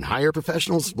LinkedIn, you can hire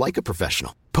professionals like a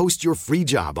professional. Post your free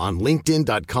job on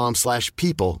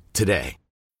linkedin.com/people today.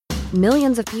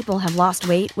 Millions of people have lost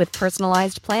weight with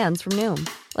personalized plans from Noom.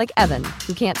 Like Evan,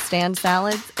 who can't stand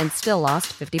salads and still lost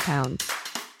 50 pounds.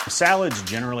 Salads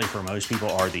generally for most people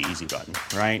are the easy button,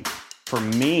 right? For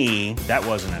me, that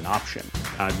wasn't an option.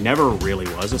 I never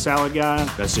really was a salad guy.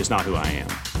 That's just not who I am.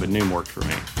 But Noom worked for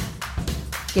me.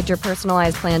 Get your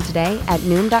personalized plan today at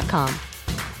Noom.com.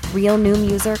 Real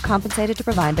Noom user compensated to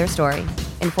provide their story.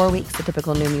 In 4 weeks, the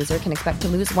typical Noom user can expect to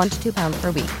lose 1 to 2 pounds per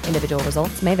week. Individual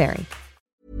results may vary.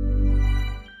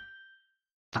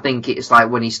 I think it's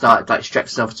like when he started like stretching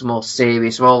himself to more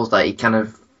serious roles that he kind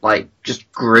of like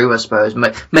just grew, I suppose,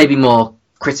 maybe more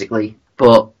critically,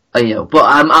 but you know, but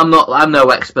I'm no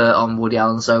expert on Woody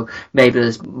Allen, so maybe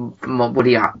there's more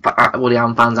Woody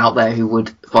Allen fans out there who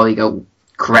would probably go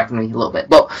correct me a little bit,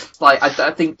 but like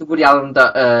I think the Woody Allen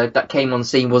that came on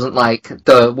scene wasn't like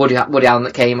the Woody Allen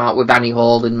that came out with Annie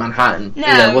Hall in Manhattan.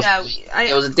 No,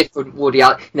 it was a different Woody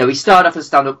Allen. You know, he started off as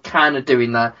stand-up, kind of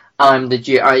doing that. I'm the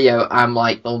Jew, I'm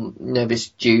like nervous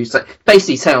Jews, like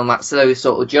basically telling those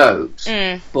sort of jokes.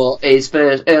 But his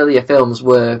first earlier films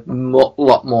were a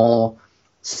lot more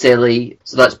silly,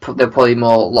 so they're probably a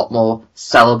lot more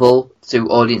sellable to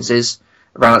audiences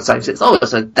around that time. So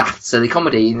it's a daft silly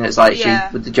comedy, and it's like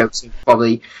with the jokes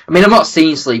probably. I mean, I've not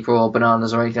seen Sleeper or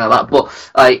Bananas or anything like that, but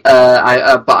like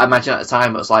but I imagine at the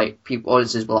time it was like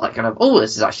audiences were like kind of, oh,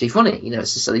 this is actually funny, you know,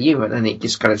 it's just silly humour, and then it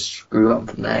just kind of grew on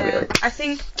from there.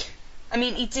 Really, I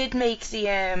mean, he did make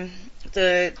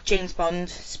the James Bond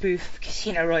spoof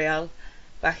Casino Royale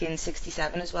back in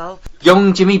 '67 as well.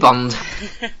 Young Jimmy Bond.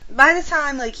 By the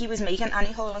time like he was making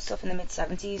Annie Hall and stuff in the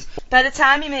mid-70s, by the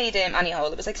time he made Annie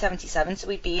Hall, it was like '77, so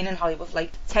he'd been in Hollywood for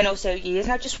like 10 or so years,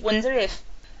 and I just wonder if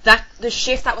the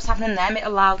shift that was happening then, it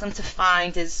allowed him to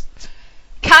find his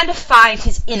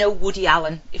inner Woody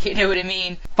Allen, if you know what I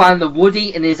mean. Find the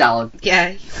Woody in his Allen.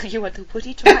 Yeah, you want the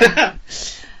Woody to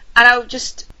And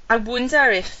I wonder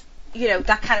if, you know,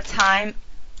 that kind of time,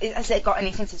 has it got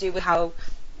anything to do with how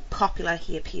popular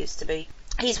he appears to be?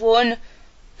 He's won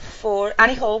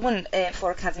Annie Hall won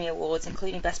 4 Academy Awards,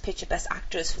 including Best Picture, Best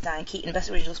Actress for Diane Keaton, Best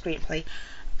Original Screenplay,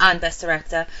 and Best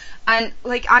Director. And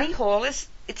like Annie Hall it's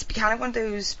kind of one of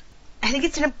those. I think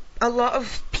it's a lot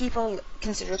of people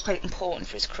consider it quite important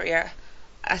for his career.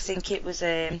 I think it was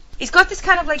he's got this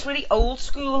kind of like really old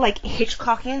school like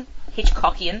Hitchcock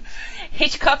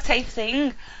type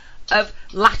thing of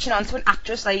latching onto an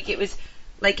actress. Like it was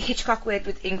like Hitchcock worked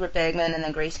with Ingrid Bergman and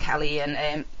then Grace Kelly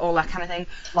and all that kind of thing.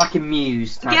 Like a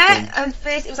muse type thing. And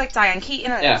first it was like Diane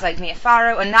Keaton and it was like Mia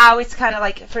Farrow, and now it's kind of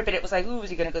like, for a bit it was like, ooh,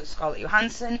 is he going to go to Scarlett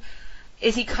Johansson?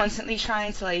 Is he constantly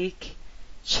trying to like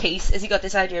chase? Has he got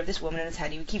this idea of this woman in his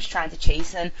head he keeps trying to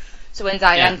chase? And so when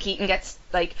Diane Keaton gets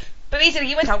like, but basically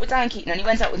he went out with Diane Keaton and he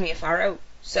went out with Mia Farrow,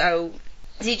 so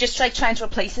is he just like trying to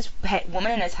replace this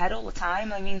woman in his head all the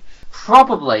time? I mean,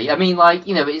 probably. I mean, like,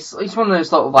 you know, it's one of those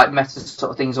sort of like meta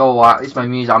sort of things. Oh, it's my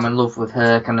muse, I'm in love with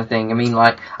her, kind of thing. I mean,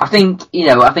 like, I think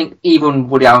even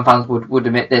Woody Allen fans would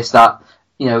admit this, that,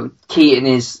 you know, Keaton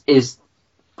is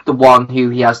the one who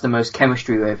he has the most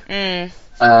chemistry with.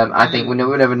 I think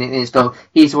whenever in his film,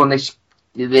 he's the one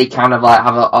they kind of like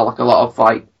have a lot of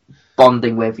like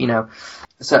bonding with, you know.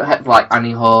 So like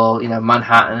Annie Hall, you know,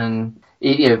 Manhattan,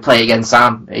 you know, Play Against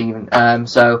Sam, even.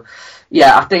 So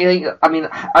yeah, I think I mean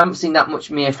I haven't seen that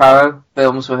much Mia Farrow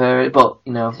films for her, but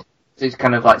you know, it's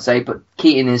kind of like say, but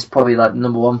Keaton is probably like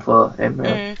number one for him.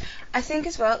 Really. I think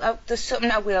as well. There's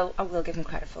something I will give him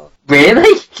credit for.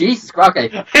 Really? Jesus Christ!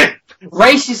 Okay.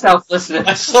 Brace yourself, listeners.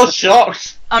 I'm so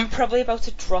shocked. I'm probably about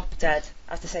to drop dead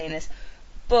after saying this,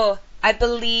 but I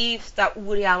believe that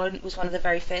Woody Allen was one of the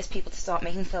very first people to start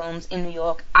making films in New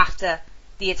York after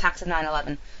the attacks of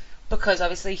 9/11, because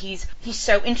obviously he's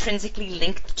so intrinsically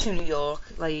linked to New York.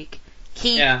 Like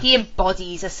he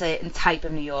embodies a certain type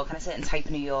of New York and a certain type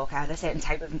of New York and a certain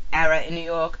type of era in New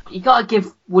York. You gotta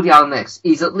give Woody Allen this.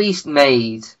 He's at least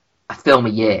made a film a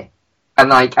year.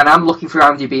 And I'm looking through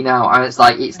IMDb now, and it's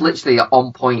like, it's literally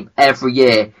on point every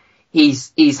year.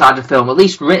 He's had a film, at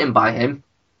least written by him,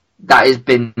 that has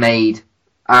been made,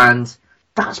 and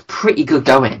that's pretty good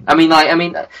going. I mean, not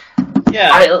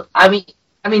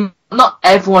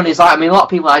everyone is like, I mean, a lot of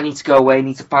people, I need to go away,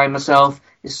 need to find myself,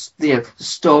 the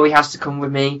story has to come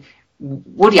with me.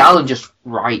 Woody Allen just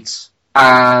writes,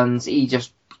 and he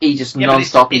just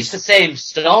non-stop. It's the same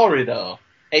story, though.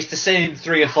 It's the same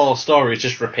 3 or 4 stories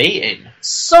just repeating.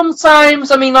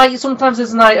 Sometimes, I mean, like, sometimes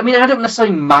there's like, I mean, I don't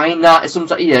necessarily mind that.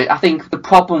 Sometimes, you know, I think the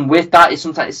problem with that is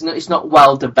sometimes it's not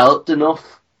well developed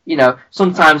enough. You know,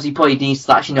 sometimes he probably needs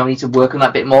to actually need to work on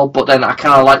that bit more. But then I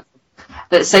kind of like,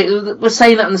 we're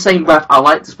saying that in the same breath. I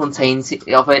like the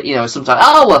spontaneity of it. You know, sometimes,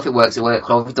 oh well, if it works, it works.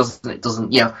 Or if it doesn't, it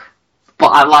doesn't. You know, but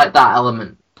I like that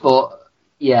element. But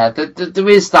yeah, there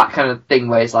is that kind of thing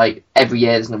where it's like every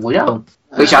year there's no Woody Allen.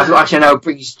 Which I know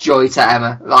brings joy to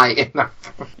Emma. Like,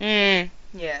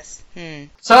 yes.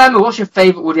 So Emma, what's your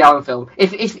favourite Woody Allen film?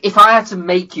 If I had to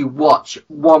make you watch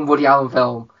one Woody Allen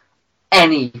film,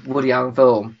 any Woody Allen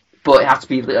film, but it had to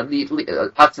be had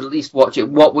to at least watch it,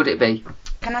 what would it be?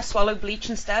 Can I swallow bleach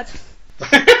instead?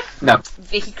 No.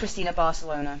 Vicky Cristina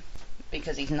Barcelona,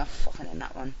 because he's not fucking in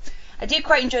that one. I do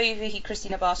quite enjoy Vicky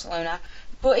Cristina Barcelona,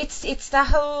 but it's that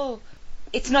whole.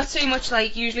 It's not so much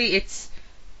like usually it's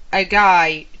a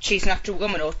guy chasing after a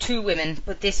woman or 2 women,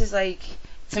 but this is like,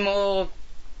 it's more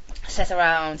set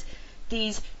around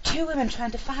these 2 women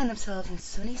trying to find themselves in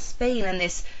sunny Spain, and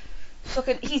this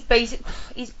fucking he's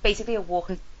basically a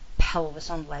walking pelvis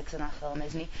on legs in that film,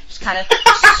 isn't he? Just kind of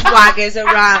swaggers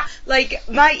around. Like,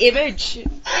 my image,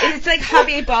 it's like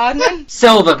Javier Bardem.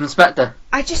 Silver from Spectre.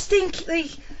 I just think,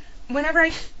 like, whenever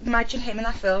I imagine him in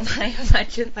that film, I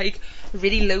imagine, like, a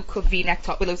really low-cut V-neck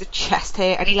top with loads of chest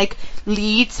hair, and he, like,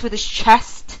 leads with his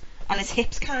chest and his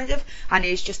hips, kind of, and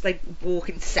he's just, like,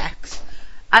 walking sex.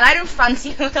 And I don't fancy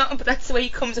him, but that's the way he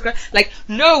comes across. Like,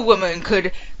 no woman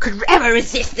could ever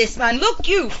resist this man. Look,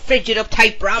 you frigid,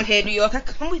 uptight, brown-haired New Yorker,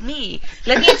 come with me.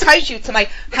 Let me entice you to my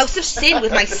house of sin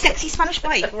with my sexy Spanish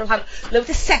wife. We'll have loads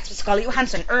of sex with Scarlett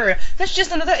Johansson. That's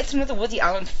just another Woody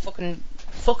Allen fucking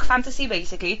fuck fantasy,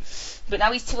 basically. But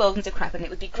now he's too old and decrepit, and it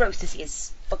would be gross to see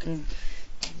his fucking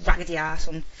raggedy ass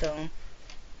on film.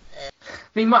 I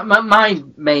mean, my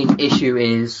main issue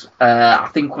is, I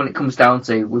think when it comes down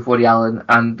to with Woody Allen,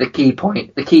 and the key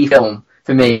film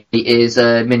for me is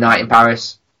Midnight in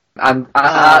Paris. And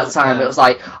at the time, it was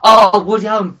like, oh, Woody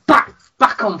Allen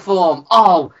back on form.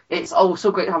 Oh, it's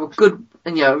so great to have a good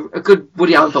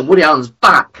Woody Allen film. Woody Allen's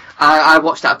back. I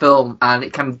watched that film, and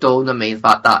it kind of dawned on me the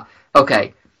fact that,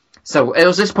 okay, so it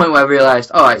was this point where I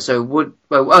realised, alright, so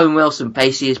Owen Wilson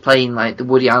basically is playing like the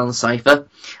Woody Allen cipher,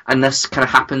 and this kind of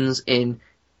happens in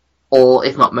all,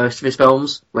 if not most of his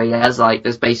films, where he has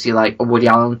there's basically a Woody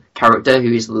Allen character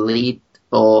who is the lead,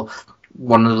 or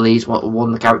one of the leads, one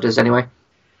of the characters anyway.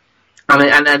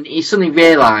 And then he suddenly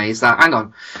realised that, hang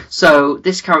on, so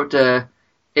this character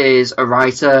is a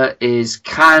writer, is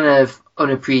kind of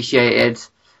unappreciated,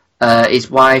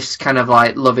 his wife's kind of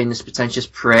loving this pretentious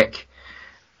prick,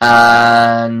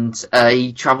 and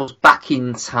he travels back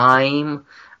in time,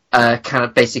 kind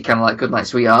of like Goodnight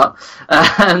Sweetheart,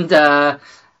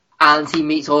 and he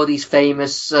meets all these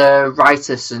famous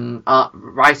writers and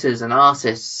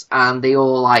artists, and they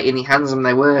all and he hands them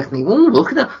their work, and look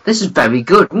at that, this is very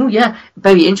good, yeah,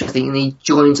 very interesting, and he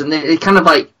joins, and they kind of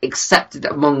accepted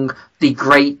among the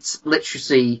great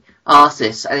literacy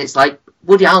artists, and it's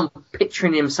Woody Allen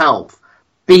picturing himself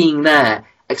being there,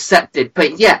 accepted,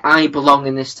 but yeah, I belong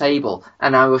in this table,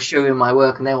 and I will show him my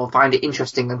work, and they will find it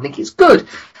interesting and think it's good.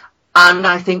 And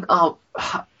I think,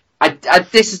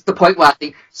 this is the point where I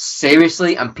think,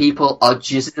 seriously, and people are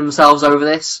jizzing themselves over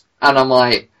this, and I'm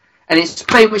and it's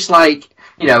pretty much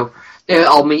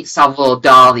I'll meet Salvador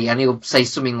Dali, and he'll say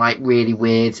something really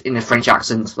weird in a French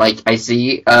accent, I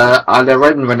see a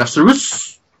red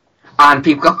rhinoceros, and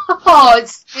people go, oh,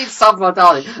 it's Salvador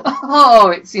Dali,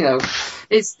 oh,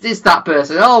 it's that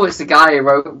person, oh, it's the guy who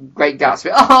wrote Great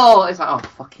Gatsby, oh, it's oh,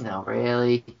 fucking hell,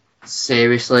 really?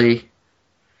 Seriously?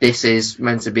 This is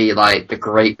meant to be the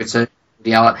great return of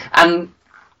the art, and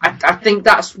I think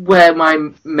that's where my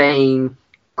main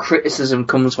criticism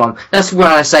comes from. That's where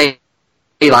I say,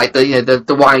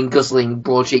 the wine guzzling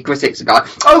broadsheet critics are going,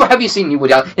 oh, have you seen New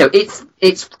Woody Allen?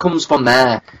 It comes from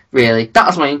there, really.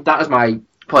 That was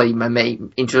probably my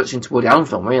main introduction to Woody Allen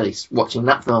film, really, watching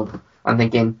that film and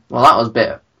thinking, well, that was a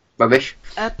bit rubbish.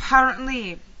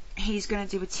 Apparently, he's going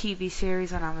to do a TV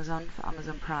series on Amazon for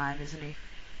Amazon Prime, isn't he?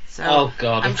 So oh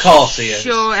god, of course he is.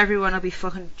 I'm sure everyone will be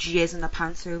fucking jizzing their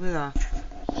pants over that.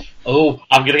 Oh,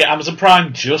 I'm gonna get Amazon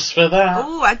Prime just for that.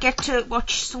 Oh, I get to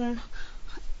watch some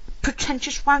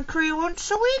pretentious wankery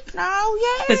once a week now,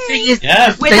 yay!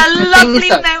 Yeah. With a lovely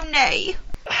Monet.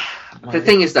 The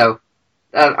thing is, though,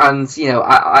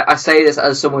 I say this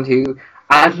as someone who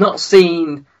I have not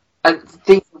seen. I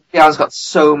think Woody got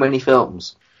so many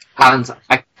films, and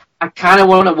I kind of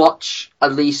want to watch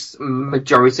at least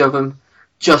majority of them.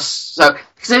 Just so,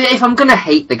 because if I'm gonna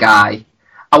hate the guy,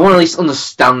 I want to at least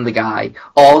understand the guy,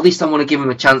 or at least I want to give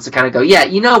him a chance to kind of go, yeah,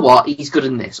 you know what, he's good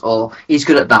in this, or he's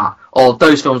good at that, or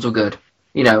those films were good.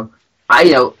 I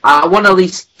want to at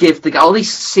least give the guy, at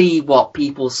least see what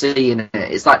people see in it.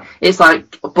 It's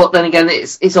like, but then again,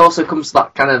 it also comes to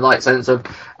that kind of sense of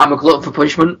I'm a glutton for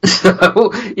punishment.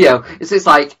 So it's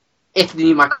like, if the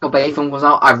new Michael Bay film comes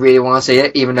out, I really want to see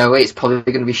it, even though it's probably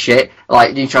going to be shit.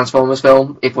 The new Transformers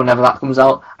film, whenever that comes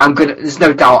out, there's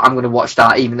no doubt I'm going to watch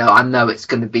that, even though I know it's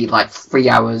going to be 3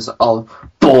 hours of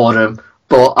boredom,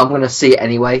 but I'm going to see it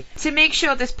anyway. To make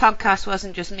sure this podcast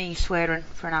wasn't just me swearing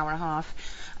for an hour and a half,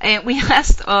 we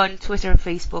asked on Twitter and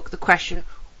Facebook the question,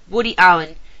 Woody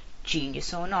Allen,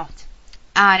 genius or not?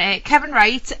 And Kevin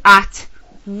Wright at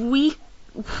Weak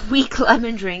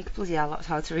Lemon Drink, bloody hell, that was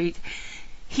hard to read.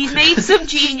 He's made some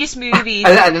genius movies.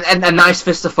 And a nice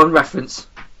Fist of Fun reference.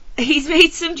 He's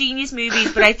made some genius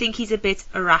movies, but I think he's a bit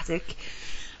erratic.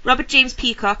 Robert James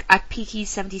Peacock at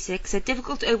PT76 said,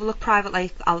 difficult to overlook private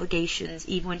life allegations,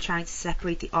 even when trying to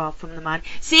separate the art from the man.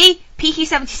 See?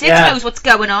 PT76 knows what's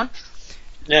going on.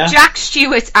 Yeah. Jack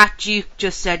Stewart at Duke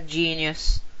just said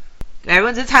genius.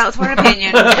 Everyone's entitled to an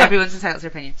opinion. Everyone's entitled to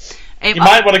an opinion. You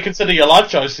might want to consider your life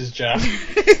choices, Jack.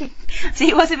 See,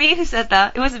 it wasn't me who said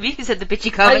that. It wasn't me who said the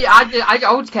bitchy comment.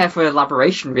 I would care for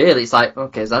elaboration, really. It's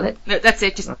okay, is that it? No, that's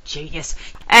it, just genius.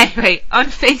 Anyway, on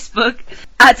Facebook,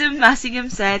 Adam Massingham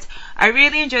said, I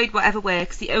really enjoyed Whatever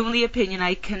Works, the only opinion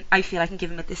I feel I can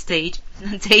give him at this stage.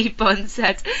 And Dave Bond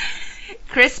said,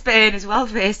 Chris Byrne is well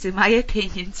versed in my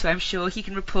opinion, so I'm sure he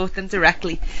can report them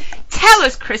directly. Tell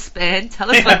us, Chris Byrne,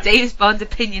 tell us what Dave Bond's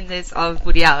opinion is of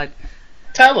Woody Allen.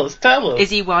 Tell us. Is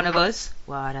he one of us?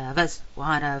 One of us.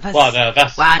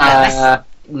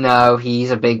 No,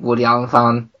 he's a big Woody Allen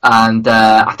fan, and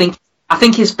I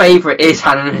think his favourite is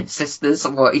Hannah and His Sisters,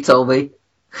 from what he told me.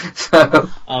 So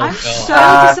I'm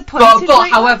so disappointed. But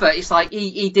however, it's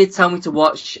he did tell me to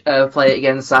watch Play It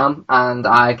Again, Sam, and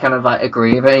I kind of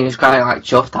agree with it. He was kind of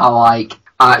chuffed how I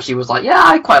actually was yeah,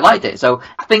 I quite liked it. So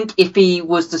I think if he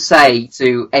was to say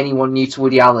to anyone new to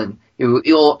Woody Allen,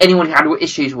 or anyone who had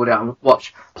issues with it,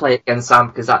 watch Play It Again, Sam,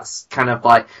 because that's kind of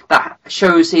that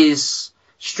shows his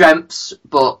strengths,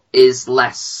 but is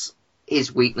less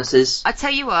his weaknesses. I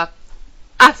tell you what,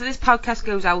 after this podcast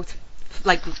goes out,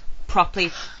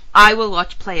 properly, I will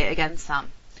watch Play It Again,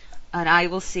 Sam, and I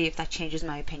will see if that changes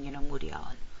my opinion on Woody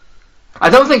Allen. I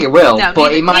don't think it will, No,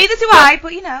 but it might. Neither do I,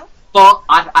 but you know. But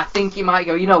I think he might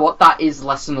go, you know what, that is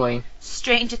less annoying.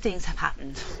 Stranger things have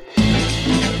happened.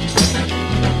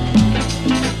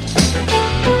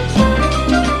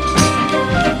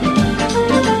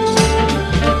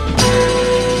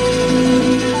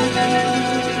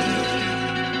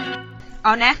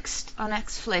 Our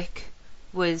next flick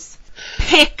was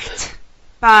picked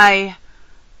by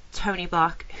Tony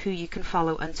Black, who you can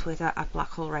follow on Twitter at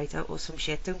BlackHoleWriter or some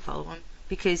shit. Don't follow him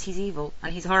because he's evil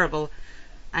and he's horrible,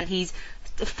 and he's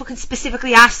fucking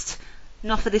specifically asked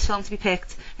not for this film to be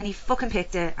picked, and he fucking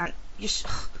picked it. And just,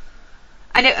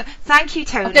 I know. Thank you,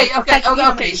 Tony.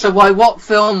 Okay. So what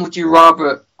film would you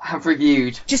rather have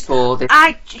reviewed for this?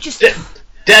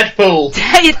 Deadpool.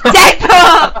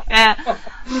 Deadpool. Yeah.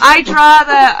 I'd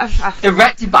rather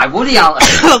directed by Woody Allen.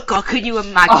 Oh God, could you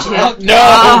imagine?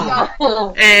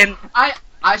 No. I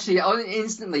actually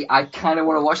instantly I kind of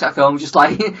want to watch that film, just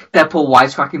like Deadpool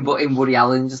wisecracking, but in Woody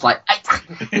Allen, just like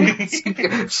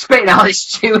spitting out his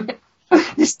chew.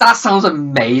 That sounds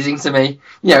amazing to me.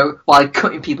 You know, while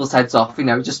cutting people's heads off. You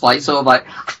know, just like sort of like.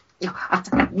 I've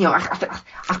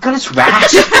got this rash.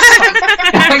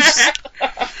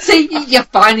 See, you're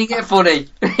finding it funny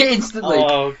instantly.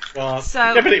 Oh God!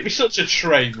 Yeah, but it'd be such a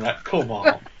train wreck. Come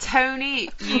on.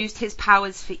 Tony used his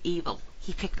powers for evil.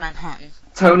 He picked Manhattan.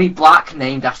 Tony Black,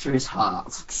 named after his heart.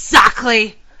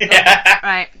 Exactly. Yeah.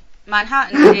 Right.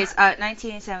 Manhattan is a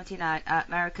 1979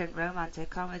 American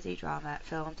romantic comedy drama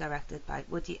film directed by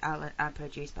Woody Allen and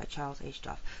produced by Charles H.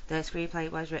 Duff. The screenplay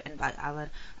was written by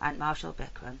Allen and Marshall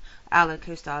Bikram. Allen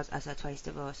co-stars as a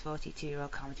twice-divorced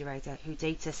 42-year-old comedy writer who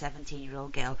dates a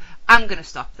 17-year-old girl. I'm going to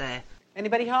stop there.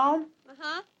 Anybody home?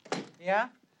 Uh-huh. Yeah?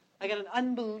 I got an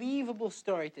unbelievable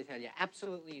story to tell you.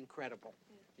 Absolutely incredible.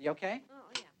 You okay? Oh,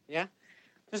 yeah. Yeah?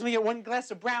 Just let me get one glass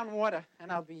of brown water, and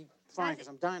I'll be fine, because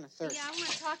I'm dying of thirst. Yeah, I want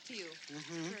to talk to you.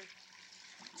 Mm-hmm. Sure.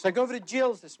 So I go over to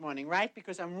Jill's this morning, right?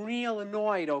 Because I'm real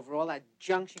annoyed over all that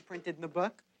junk she printed in the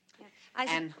book. Yeah.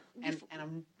 And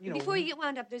I'm, you know... Before you get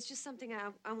wound up, there's just something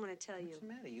I want to tell you. What's the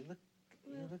matter? You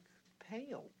look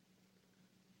pale.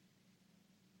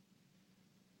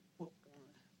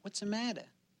 What's the matter?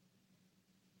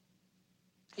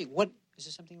 Hey, what? Is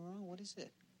there something wrong? What is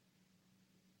it?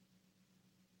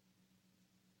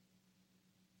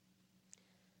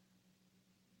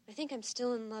 I think I'm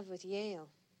still in love with Yale.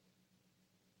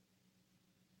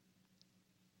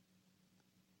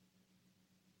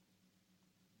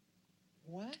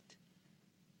 What?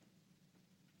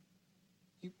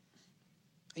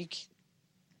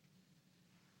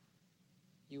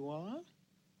 You are?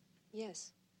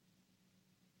 Yes.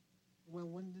 Well,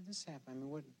 when did this happen? I mean,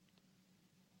 what?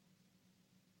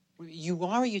 You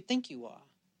are or you think you are?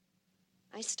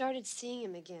 I started seeing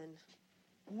him again.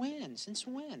 When? Since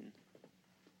when?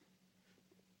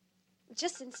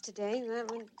 Just since today.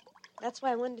 That's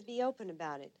why I wanted to be open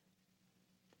about it.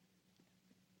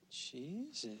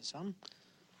 Jesus, I'm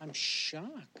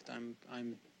shocked. I'm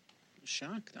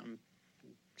shocked. I'm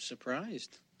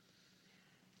surprised.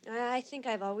 I think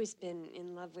I've always been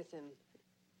in love with him.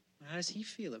 How does he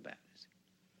feel about it?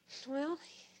 Well,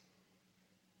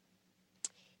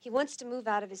 he wants to move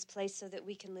out of his place so that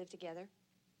we can live together.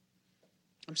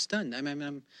 I'm stunned. I'm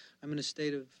in a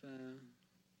state of.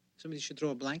 Somebody should throw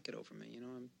a blanket over me. You know.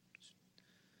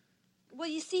 Well,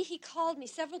 you see, he called me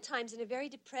several times in a very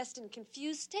depressed and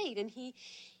confused state, and he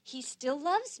still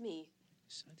loves me.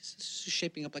 So this is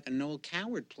shaping up like a Noel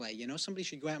Coward play. You know, somebody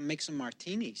should go out and make some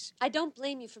martinis. I don't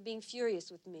blame you for being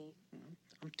furious with me.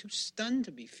 I'm too stunned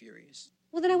to be furious.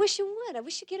 Well, then I wish you would. I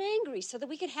wish you'd get angry so that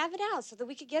we could have it out, so that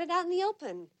we could get it out in the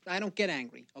open. I don't get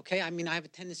angry, okay? I mean, I have a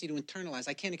tendency to internalize.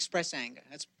 I can't express anger.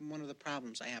 That's one of the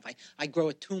problems I have. I grow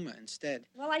a tumor instead.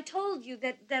 Well, I told you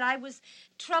that I was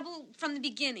trouble from the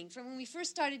beginning, from when we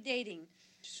first started dating.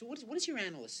 So what does your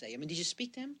analyst say? I mean, did you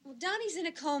speak to him? Well, Donnie's in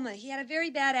a coma. He had a very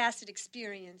bad acid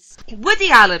experience.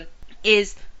 Woody Allen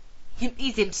is...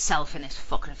 He's himself in this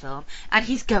fucking film, and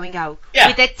he's going out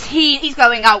with a teen. He's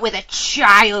going out with a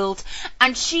child,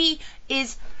 and she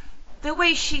is the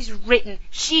way she's written.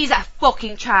 She's a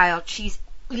fucking child. She's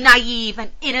naive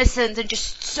and innocent, and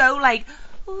just so like,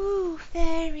 ooh,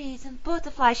 fairies and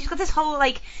butterflies. She's got this whole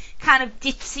like kind of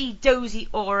ditzy, dozy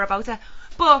aura about her.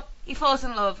 But he falls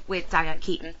in love with Diane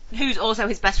Keaton, who's also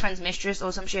his best friend's mistress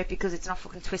or some shit because it's not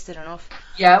fucking twisted enough.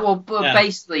 Yeah, well, but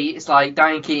basically, it's like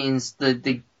Diane Keaton's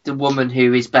the woman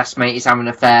who his best mate is having an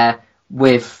affair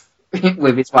with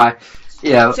his wife,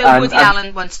 you know. So Woody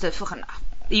Allen wants to fucking,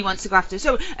 he wants to go after her.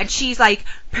 So, and she's like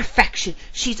perfection.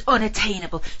 She's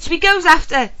unattainable. So he goes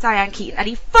after Diane Keaton and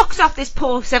he fucks off this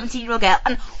poor 17-year-old girl.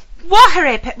 And what are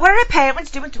her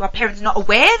parents doing? Do her parents not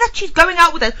aware that she's going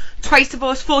out with a twice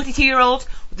divorced 42-year-old?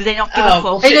 Do they not give a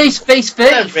fuck? He's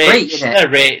 33, isn't it? They're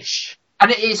rich.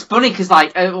 And it's funny because,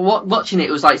 like, watching it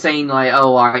was like saying, like,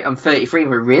 "Oh, I'm 33,"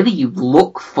 but really, you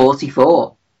look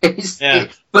 44.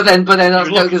 But then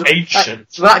that goes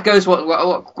ancient. That goes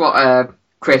what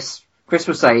Chris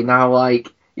was saying. Now,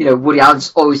 like, you know, Woody Allen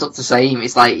just always looked the same.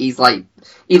 It's like he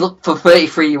looked for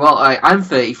 33. Well, I'm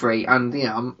 33, and you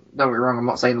know, don't get me wrong, I'm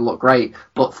not saying I look great,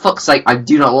 but fuck's sake, I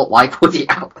do not look like Woody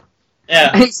Allen.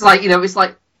 Yeah, it's like, you know, it's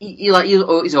like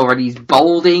he's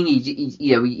balding.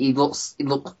 He looks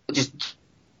just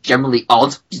generally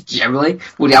odd. Just generally,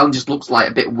 Woody Allen just looks like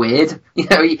a bit weird. You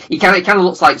know, he kind of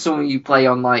looks like someone you play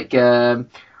on like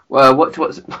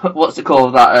what's it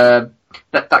called, that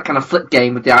kind of flip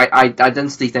game with the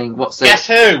identity thing. What's it? Guess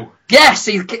who? Yes,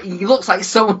 he looks like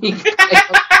someone.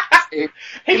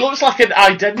 He looks like an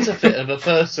identifier of a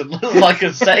person, like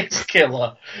a sex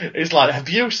killer. It's like, have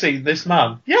you seen this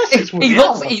man? Yes, it's Woody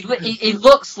Allen. He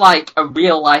looks like a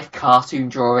real life cartoon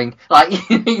drawing. Like,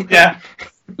 yeah,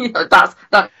 you know,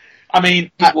 that. I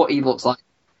mean, what he looks like.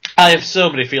 I have so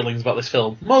many feelings about this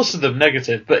film. Most of them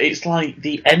negative, but it's like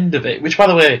the end of it, which, by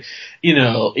the way, you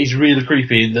know, is really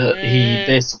creepy in that he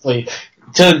basically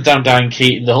turns down Diane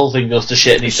Keaton, the whole thing goes to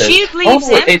shit, and he says, she leaves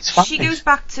him. It's fine. She goes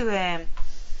back to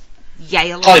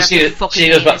Yale. She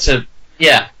goes back to,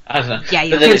 yeah, I don't know.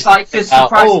 Yale. Because, like,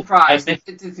 surprise,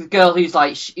 the girl who's,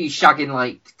 like, who's shagging,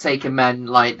 like, taken men,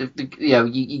 like, you know,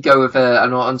 you go with her,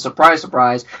 and surprise,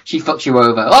 she fucks you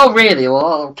over. Oh, really?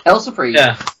 Well, hell surprise.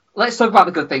 Yeah. Let's talk about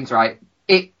the good things, right?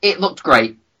 It looked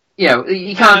great. You know,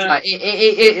 you can't.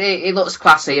 It looks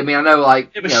classy. I mean, I know,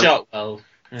 like, it was shot well.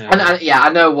 Yeah. And I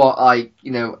know what, like,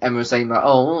 you know, Emma was saying, like,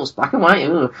 oh, it's black and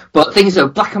white. But things though,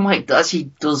 black and white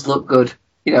actually does look good.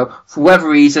 You know, for whatever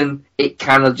reason, it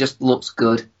kind of just looks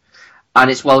good,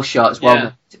 and it's well shot. It's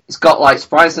well. It's got like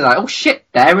surprisingly, like, oh shit,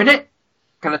 they're in it,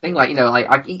 kind of thing. Like, you know,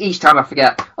 like each time I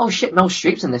forget, oh shit, Meryl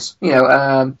Streep's in this. You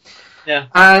know, yeah.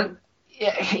 And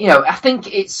you know, I think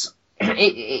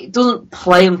it doesn't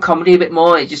play on comedy a bit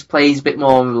more. It just plays a bit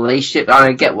more on relationship. And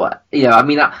I get what, you know. I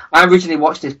mean, I originally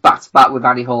watched this back to back with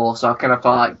Annie Hall, so I kind of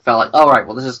felt like, all right,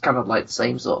 well, this is kind of like the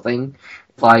same sort of thing,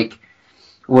 like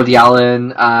Woody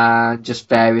Allen, just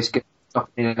various good stuff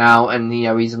in and out, and you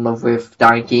know, he's in love with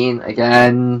Diane Keaton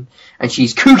again, and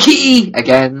she's kooky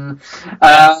again.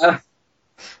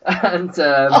 And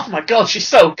oh my god, she's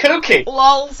so kooky.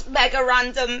 Lols, mega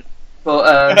random.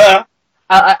 But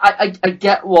I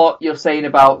get what you're saying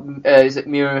about is it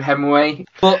Mira Hemingway,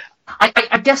 but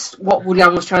I guess what Woody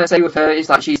Allen was trying to say with her is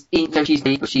like she's neat,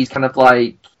 but she's kind of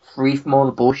like free from all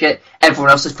the bullshit.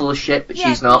 Everyone else is full of shit, but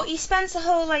she's not. But he spends the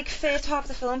whole like first half of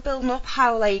the film building up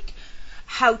how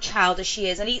childish she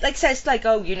is, and he like says like,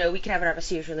 oh, you know, we can never have a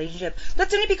serious relationship.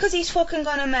 That's only because he's fucking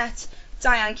gone and met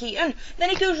Diane Keaton. Then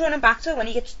he goes running back to her when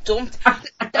he gets dumped.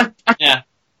 Yeah.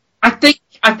 I think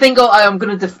I'm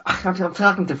gonna. I feel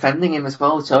like I'm defending him as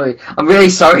well. Sorry, I'm really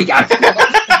sorry, guys.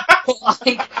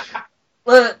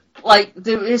 Like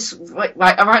there is right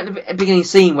at the beginning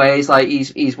scene where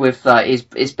he's with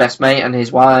his best mate and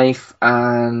his wife,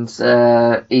 and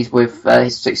he's with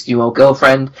his 60-year-old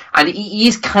girlfriend, and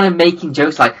he's kind of making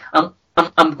jokes like, I'm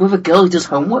with a girl who does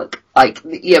homework. Like,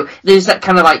 you know, there's that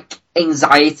kind of like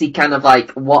anxiety, kind of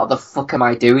like, what the fuck am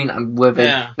I doing? I'm with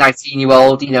a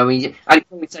 19-year-old, you know. And he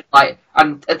said like,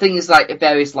 and I think it's like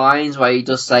various lines where he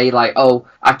does say like, oh,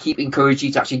 I keep encouraging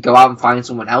you to actually go out and find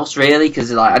someone else, really,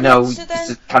 because like I know this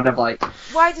is kind of like.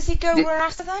 Why does he go run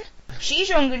after then? She's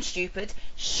young and stupid.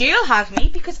 She'll have me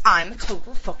because I'm a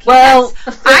total fucking mess.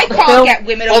 I can't get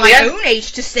women of my own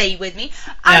age to stay with me.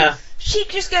 And she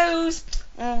just goes,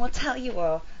 oh, I'll tell you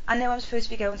what. I know I'm supposed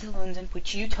to be going to London,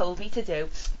 which you told me to do,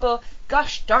 but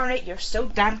gosh darn it, you're so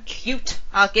damn cute.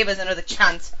 I'll give us another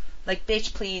chance. Like,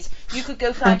 bitch, please. You could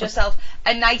go find yourself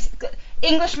a nice...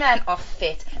 Englishmen are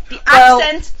fit. The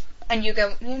accent, and you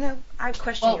go, you know, I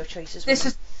question your choices. This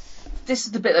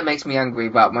is the bit that makes me angry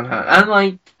about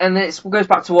Manhattan. And it goes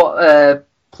back to what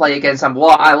Play Against Sam.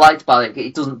 What I liked about it,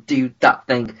 it doesn't do that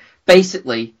thing.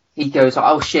 Basically, he goes,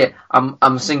 oh shit,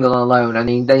 I'm single and alone,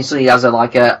 and then suddenly has a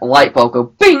light bulb go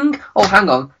bing. Oh, hang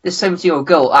on, this 70-year-old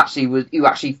girl who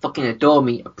actually fucking adore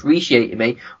me, appreciated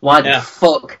me. Why the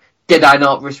fuck did I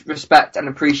not respect and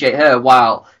appreciate her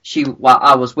while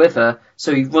I was with her?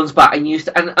 So he runs back and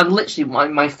and literally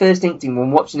my first inkling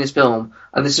when watching this film,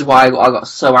 and this is why I got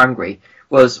so angry,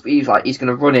 was he's going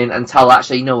to run in and tell her,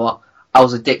 actually, you know what, I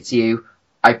was a dick to you.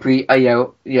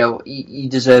 You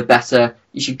deserve better.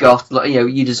 You should go off.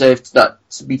 You deserve to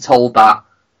be told that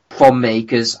from me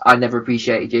because I never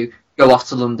appreciated you. Go off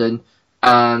to London,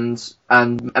 and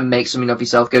make something of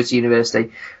yourself, go to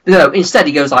university. But no, instead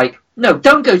he goes like, no,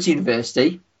 don't go to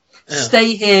university. Yeah.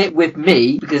 Stay here with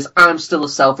me because I'm still a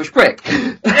selfish prick.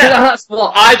 Yeah. That's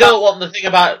what I don't want the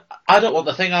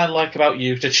thing I like about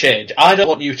you to change. I don't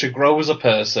want you to grow as a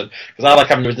person because I like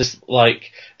having with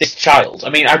this child. I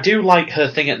mean, I do like her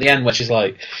thing at the end where she's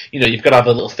like, you've got to have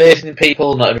a little faith in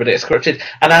people, not everybody is scripted,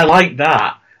 and I like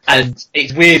that. And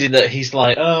it's weird in that he's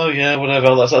like, oh yeah, whatever,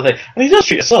 all that sort of thing. And he does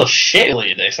treat her so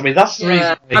shittily in this. I mean, that's the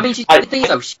reason. I mean, the thing is,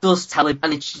 though, she does tell him,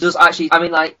 and she does actually. I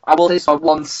mean, like, I will say this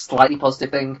one slightly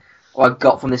positive thing I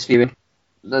got from this viewing.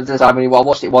 I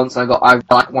watched it once, and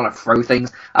I want to throw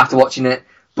things after watching it.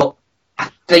 But I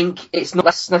think it's not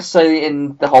necessarily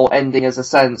in the whole ending as a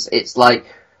sense. It's like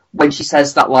when she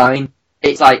says that line,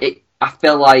 it's like I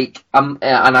feel like and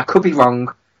I could be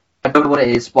wrong. I don't know what it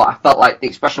is, but I felt like the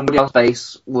expression on Woody Allen's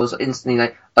face was instantly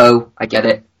like, "Oh, I get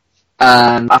it."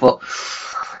 And I thought,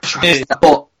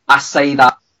 but I say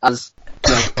that as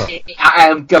I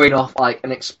am going off like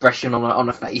an expression on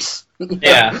a face.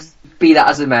 Yeah. Be that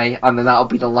as it may, and then that'll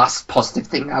be the last positive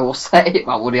thing I will say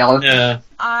about Woody Allen. Yeah.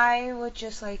 I would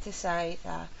just like to say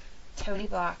that Tony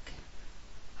Black,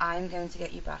 I'm going to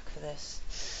get you back for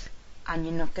this, and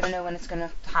you're not going to know when it's going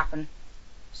to happen.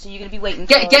 So you're going to be waiting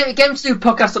for... Get him to do a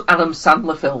podcast of Adam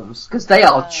Sandler films, because they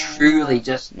are truly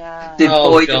just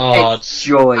devoid of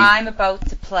joy. I'm about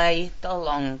to play the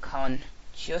long con.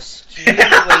 Just you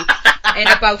wait. In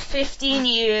about 15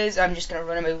 years, I'm just going to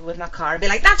run him over with my car and be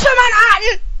like, that's from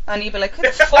Manhattan! And he'd be like, who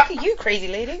the fuck are you, crazy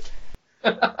lady?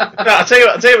 No, I'll tell you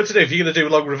what to do if you're going to do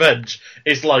Long Revenge.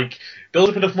 Is like, build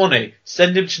up enough money,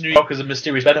 send him to New York as a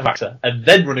mysterious benefactor, and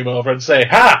then run him over and say,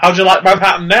 how'd you like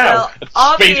Manhattan now? Well,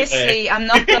 obviously, I'm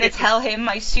not going to tell him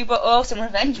my super awesome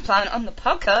revenge plan on the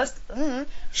podcast. Well,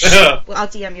 I'll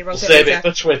DM you, Rosa. Save it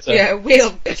for Twitter. Yeah, we'll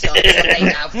stop it right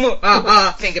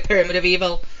now. Finger pyramid of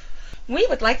evil. We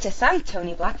would like to thank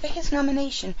Tony Black for his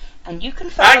nomination, and you can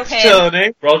follow him. Thanks,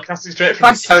 Tony. Broadcasting straight from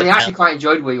Thanks, Tony. I actually quite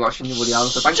enjoyed watching the Woody Allen.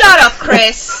 So Shut up,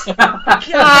 Chris! God,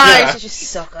 you're such a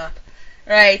suck up.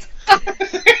 Right.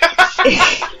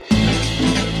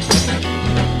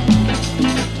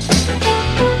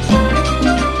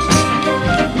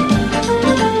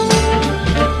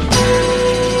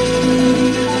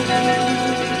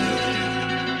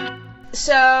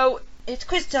 So, it's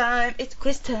quiz time,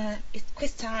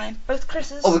 both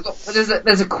Chris's. Oh,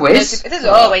 there's a quiz? There's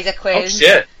always a quiz.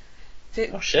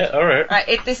 Oh shit, alright. Right,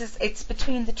 it's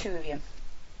between the two of you.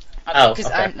 Because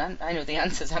I know the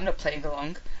answers, I'm not playing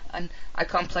along. And I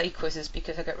can't play quizzes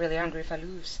because I get really angry if I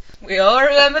lose. We all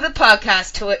remember the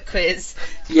podcast quiz.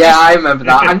 Yeah, I remember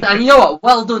that. And you know what?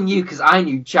 Well done you, because I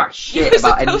knew jack shit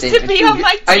about anything. You were supposed to be on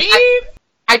my team!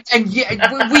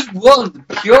 We won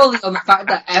purely on the fact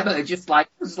that Emma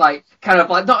was kind of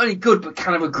like not only good but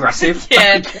kind of aggressive.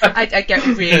 Yeah, I get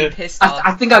really pissed off.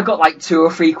 I think I got like 2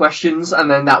 or 3 questions and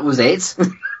then that was it.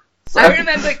 So. I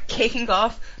remember kicking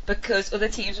off because other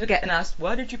teams were getting asked,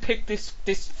 why did you pick this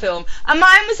film? And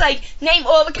mine was like, name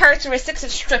all the characteristics of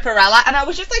Stripperella, and I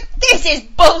was just like, this is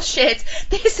bullshit!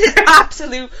 This is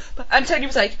absolute... And Tony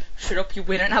was like, shut up, you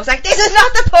winner. And I was like, this is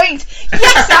not the point!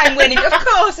 Yes, I'm winning! Of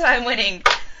course I'm winning!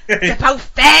 It's about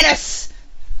fairness!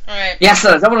 Alright. Yes,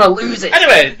 sir, I don't want to lose it.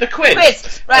 Anyway, the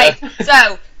quiz! Right,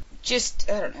 so, just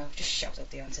shout out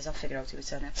the answers, I'll figure out who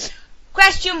it's on now.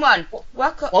 Question 1.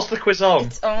 What's the quiz on?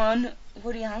 It's on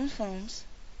Woody Allen films.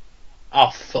 Oh,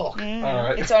 fuck.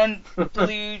 Alright. It's on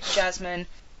Blue Jasmine.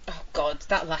 Oh, God,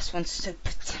 that last one's so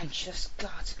pretentious.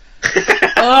 God.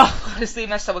 Honestly,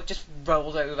 my stomach just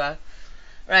rolled over.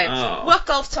 Right. Oh. What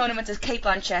golf tournament does Cate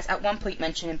Blanchett at one point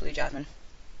mention in Blue Jasmine?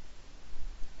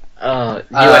 US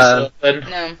Open.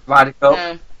 No. Ryder Cup.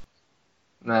 No.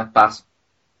 No, pass.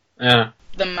 Yeah.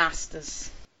 The Masters.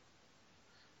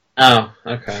 Oh,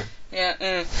 okay.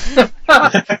 Yeah.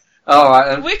 Alright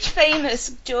then. Which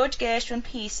famous George Gershwin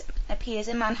piece appears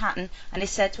in Manhattan and is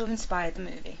said to have inspired the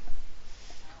movie?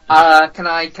 Can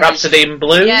I Rhapsody in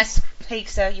Blue? Yes,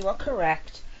 sir, you are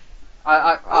correct.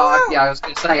 Yeah, I was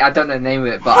going to say, I don't know the name of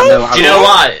it, but I know how. Do you know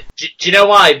why? Do you know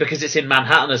why? Because it's in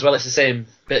Manhattan as well, it's the same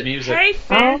bit of music. Hey,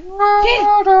 Finn.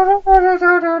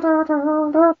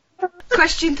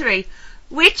 Question 3.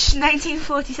 Which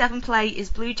 1947 play is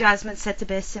Blue Jasmine said to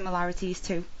bear similarities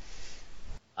to?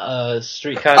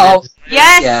 Streetcar. Oh,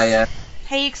 yes! Yeah.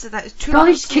 Hey, so that is true. God,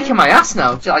 he's kicking my ass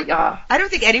now. I don't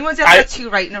think anyone's ever got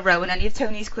 2 right in a row in any of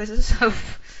Tony's quizzes, so...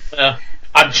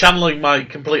 I'm channeling my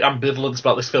complete ambivalence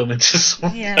about this film into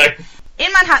something. Yeah.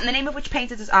 In Manhattan, the name of which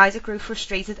painter does Isaac grow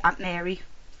frustrated at Mary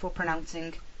for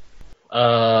pronouncing? I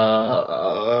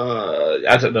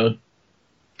don't know.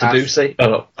 Debussy? Oh,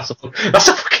 no, that's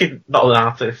a fucking... Not an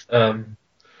artist.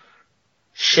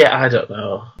 Shit, I don't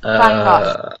know. Van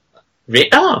Gogh.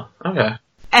 Oh, okay.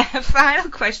 Final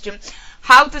question.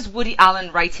 How does Woody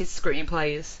Allen write his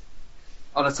screenplays?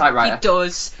 On a typewriter.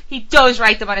 He does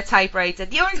write them on a typewriter.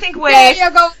 The only thing weird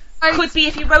could be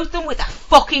if he wrote them with a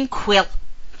fucking quill.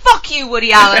 Fuck you,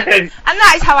 Woody Allen. And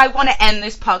that is how I want to end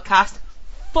this podcast.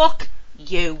 Fuck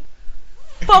you.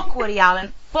 Fuck Woody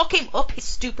Allen. Fuck him up his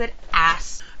stupid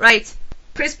ass. Right.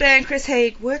 Chris Byrne, Chris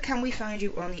Haig, where can we find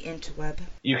you on the interweb?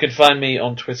 You can find me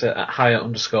on Twitter at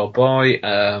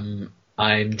higher_boy.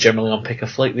 I'm generally on Pick a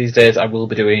Flick these days. I will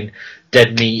be doing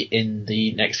Dead Meat in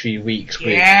the next few weeks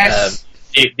with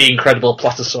the incredible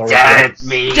Platosaurus. Dead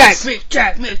Meat.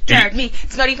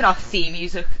 It's not even our theme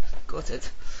music. Gutted.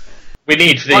 We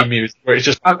need theme music where it's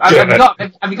just. Have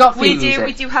you got theme music?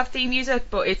 We do have theme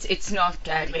music, but it's not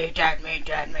Dead Meat.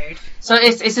 So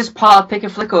is this part of Pick a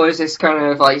Flick, or is this kind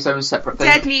of like its own separate thing?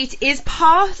 Dead Meat is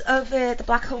part of the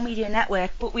Black Hole Media Network,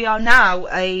 but we are now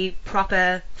a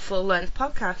proper full-length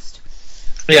podcast.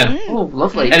 Yeah. Oh,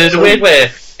 lovely. And in a weird way,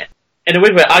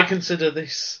 I consider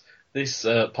this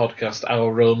podcast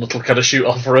our own little kind of shoot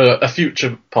off for a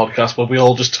future podcast where we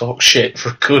all just talk shit for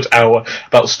a good hour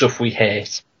about stuff we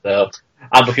hate. So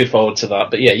I'm looking forward to that.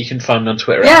 But yeah, you can find me on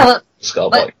Twitter.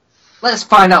 Let's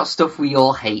find out stuff we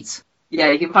all hate.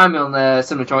 Yeah, you can find me on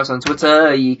Cinematronics on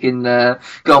Twitter. You can go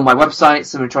on my website,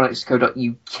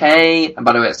 cinematronics.co.uk. And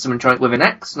by the way, it's Cinematronics with an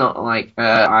X, not like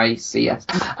ICS.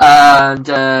 And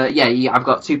I've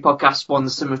got 2 podcasts.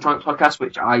 One's the Cinematronics podcast,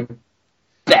 which I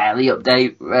barely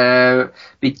update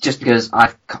just because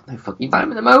I've got no fucking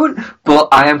time at the moment. But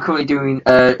I am currently doing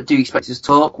Do You Expect Us to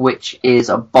Talk, which is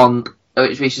a Bond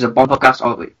podcast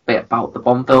all about the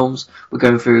Bond films. We're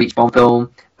going through each Bond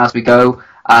film as we go,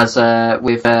 as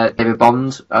with David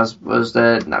Bond, as was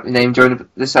the name during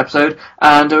this episode,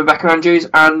 and Rebecca Andrews.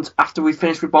 And after we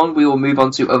finish with Bond, we will move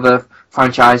on to other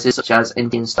franchises such as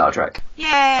Indian Star Trek.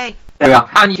 Yay! There we are.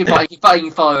 And you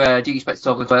can follow Do You Expect to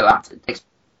Talk on Twitter at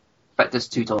Expect Us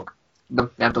to Talk. No,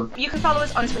 I'm done. You can follow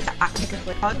us on Twitter at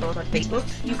PickAFlickPod or on Facebook.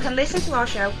 You can listen to our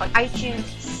show on iTunes,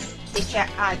 Stitcher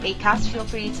and Acast. Feel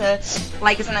free to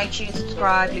like us on iTunes,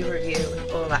 subscribe, leave a review,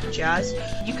 all that jazz.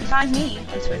 You can find me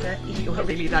on Twitter if you are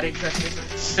really that interested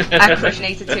at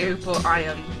Crushinator2, but I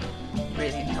am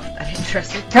really not that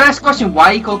interested. Can I ask a question?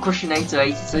 Why are you called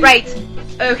Crushinator82? Right,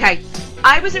 okay.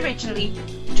 I was originally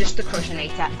just the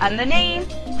Crushinator, and the name...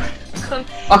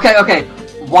 Okay.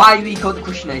 Why were you called the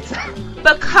Crushinator?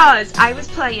 Because I was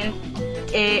playing,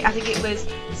 I think it was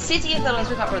City of Villains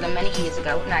with my brother many years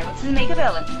ago, and I wanted to make a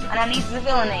villain, and I needed a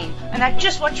villain name, and I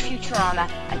just watched Futurama,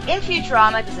 and in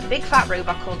Futurama there's a big fat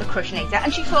robot called the Crushinator,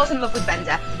 and she falls in love with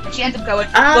Bender, and she ends up going,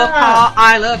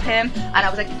 I love him, and I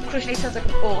was like, Crushinator sounds like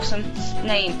an awesome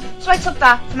name. So I took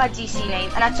that for my DC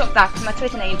name, and I took that for my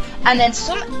Twitter name, and then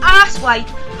some asswipe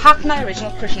hacked my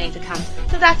original Crushinator account,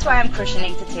 so that's why I'm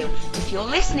Crushinator2. If you're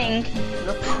listening,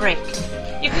 you're a prick.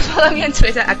 You can follow me on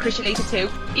Twitter at Crushinator2,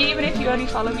 even if you only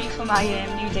follow me for my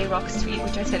New Day Rocks tweet,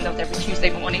 which I send out every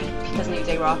Tuesday morning because New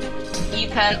Day Rock. You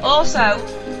can also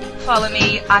follow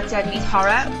me at Dead Meat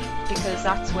Horror, because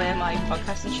that's where my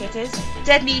podcast and shit is.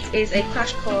 Dead Meat is a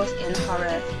crash course in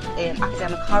horror,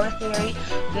 academic horror theory.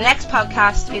 The next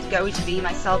podcast is going to be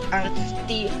myself and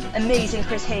the amazing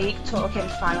Chris Haig talking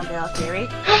Final Girl theory,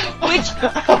 which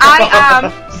I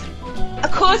am,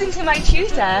 according to my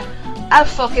tutor, a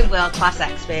fucking world-class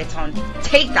expert on.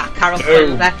 Take that, Carol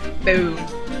Clover. Boom.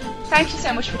 Thank you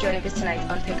so much for joining us tonight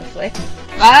on Pick a Flick.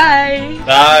 Bye.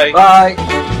 Bye. Bye.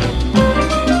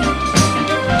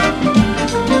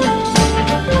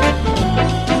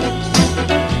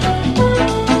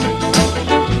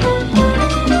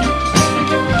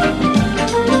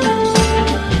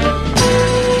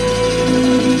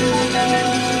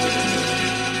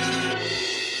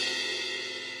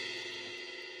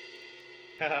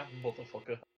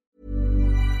 Motherfucker.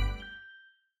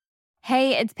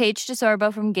 Hey, it's Paige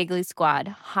DeSorbo from Giggly Squad.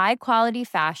 High quality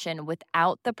fashion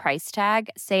without the price tag.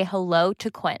 Say hello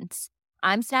to Quince.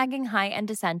 I'm snagging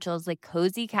high-end essentials like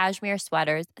cozy cashmere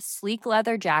sweaters, sleek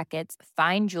leather jackets,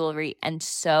 fine jewelry, and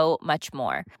so much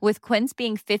more. With Quince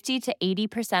being 50 to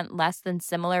 80% less than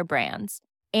similar brands.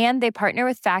 And they partner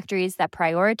with factories that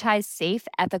prioritize safe,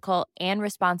 ethical, and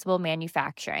responsible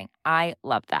manufacturing. I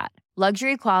love that.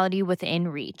 Luxury quality within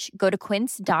reach. Go to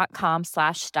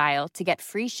quince.com/style to get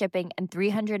free shipping and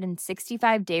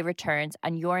 365-day returns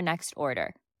on your next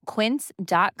order.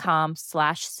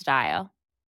 Quince.com/style.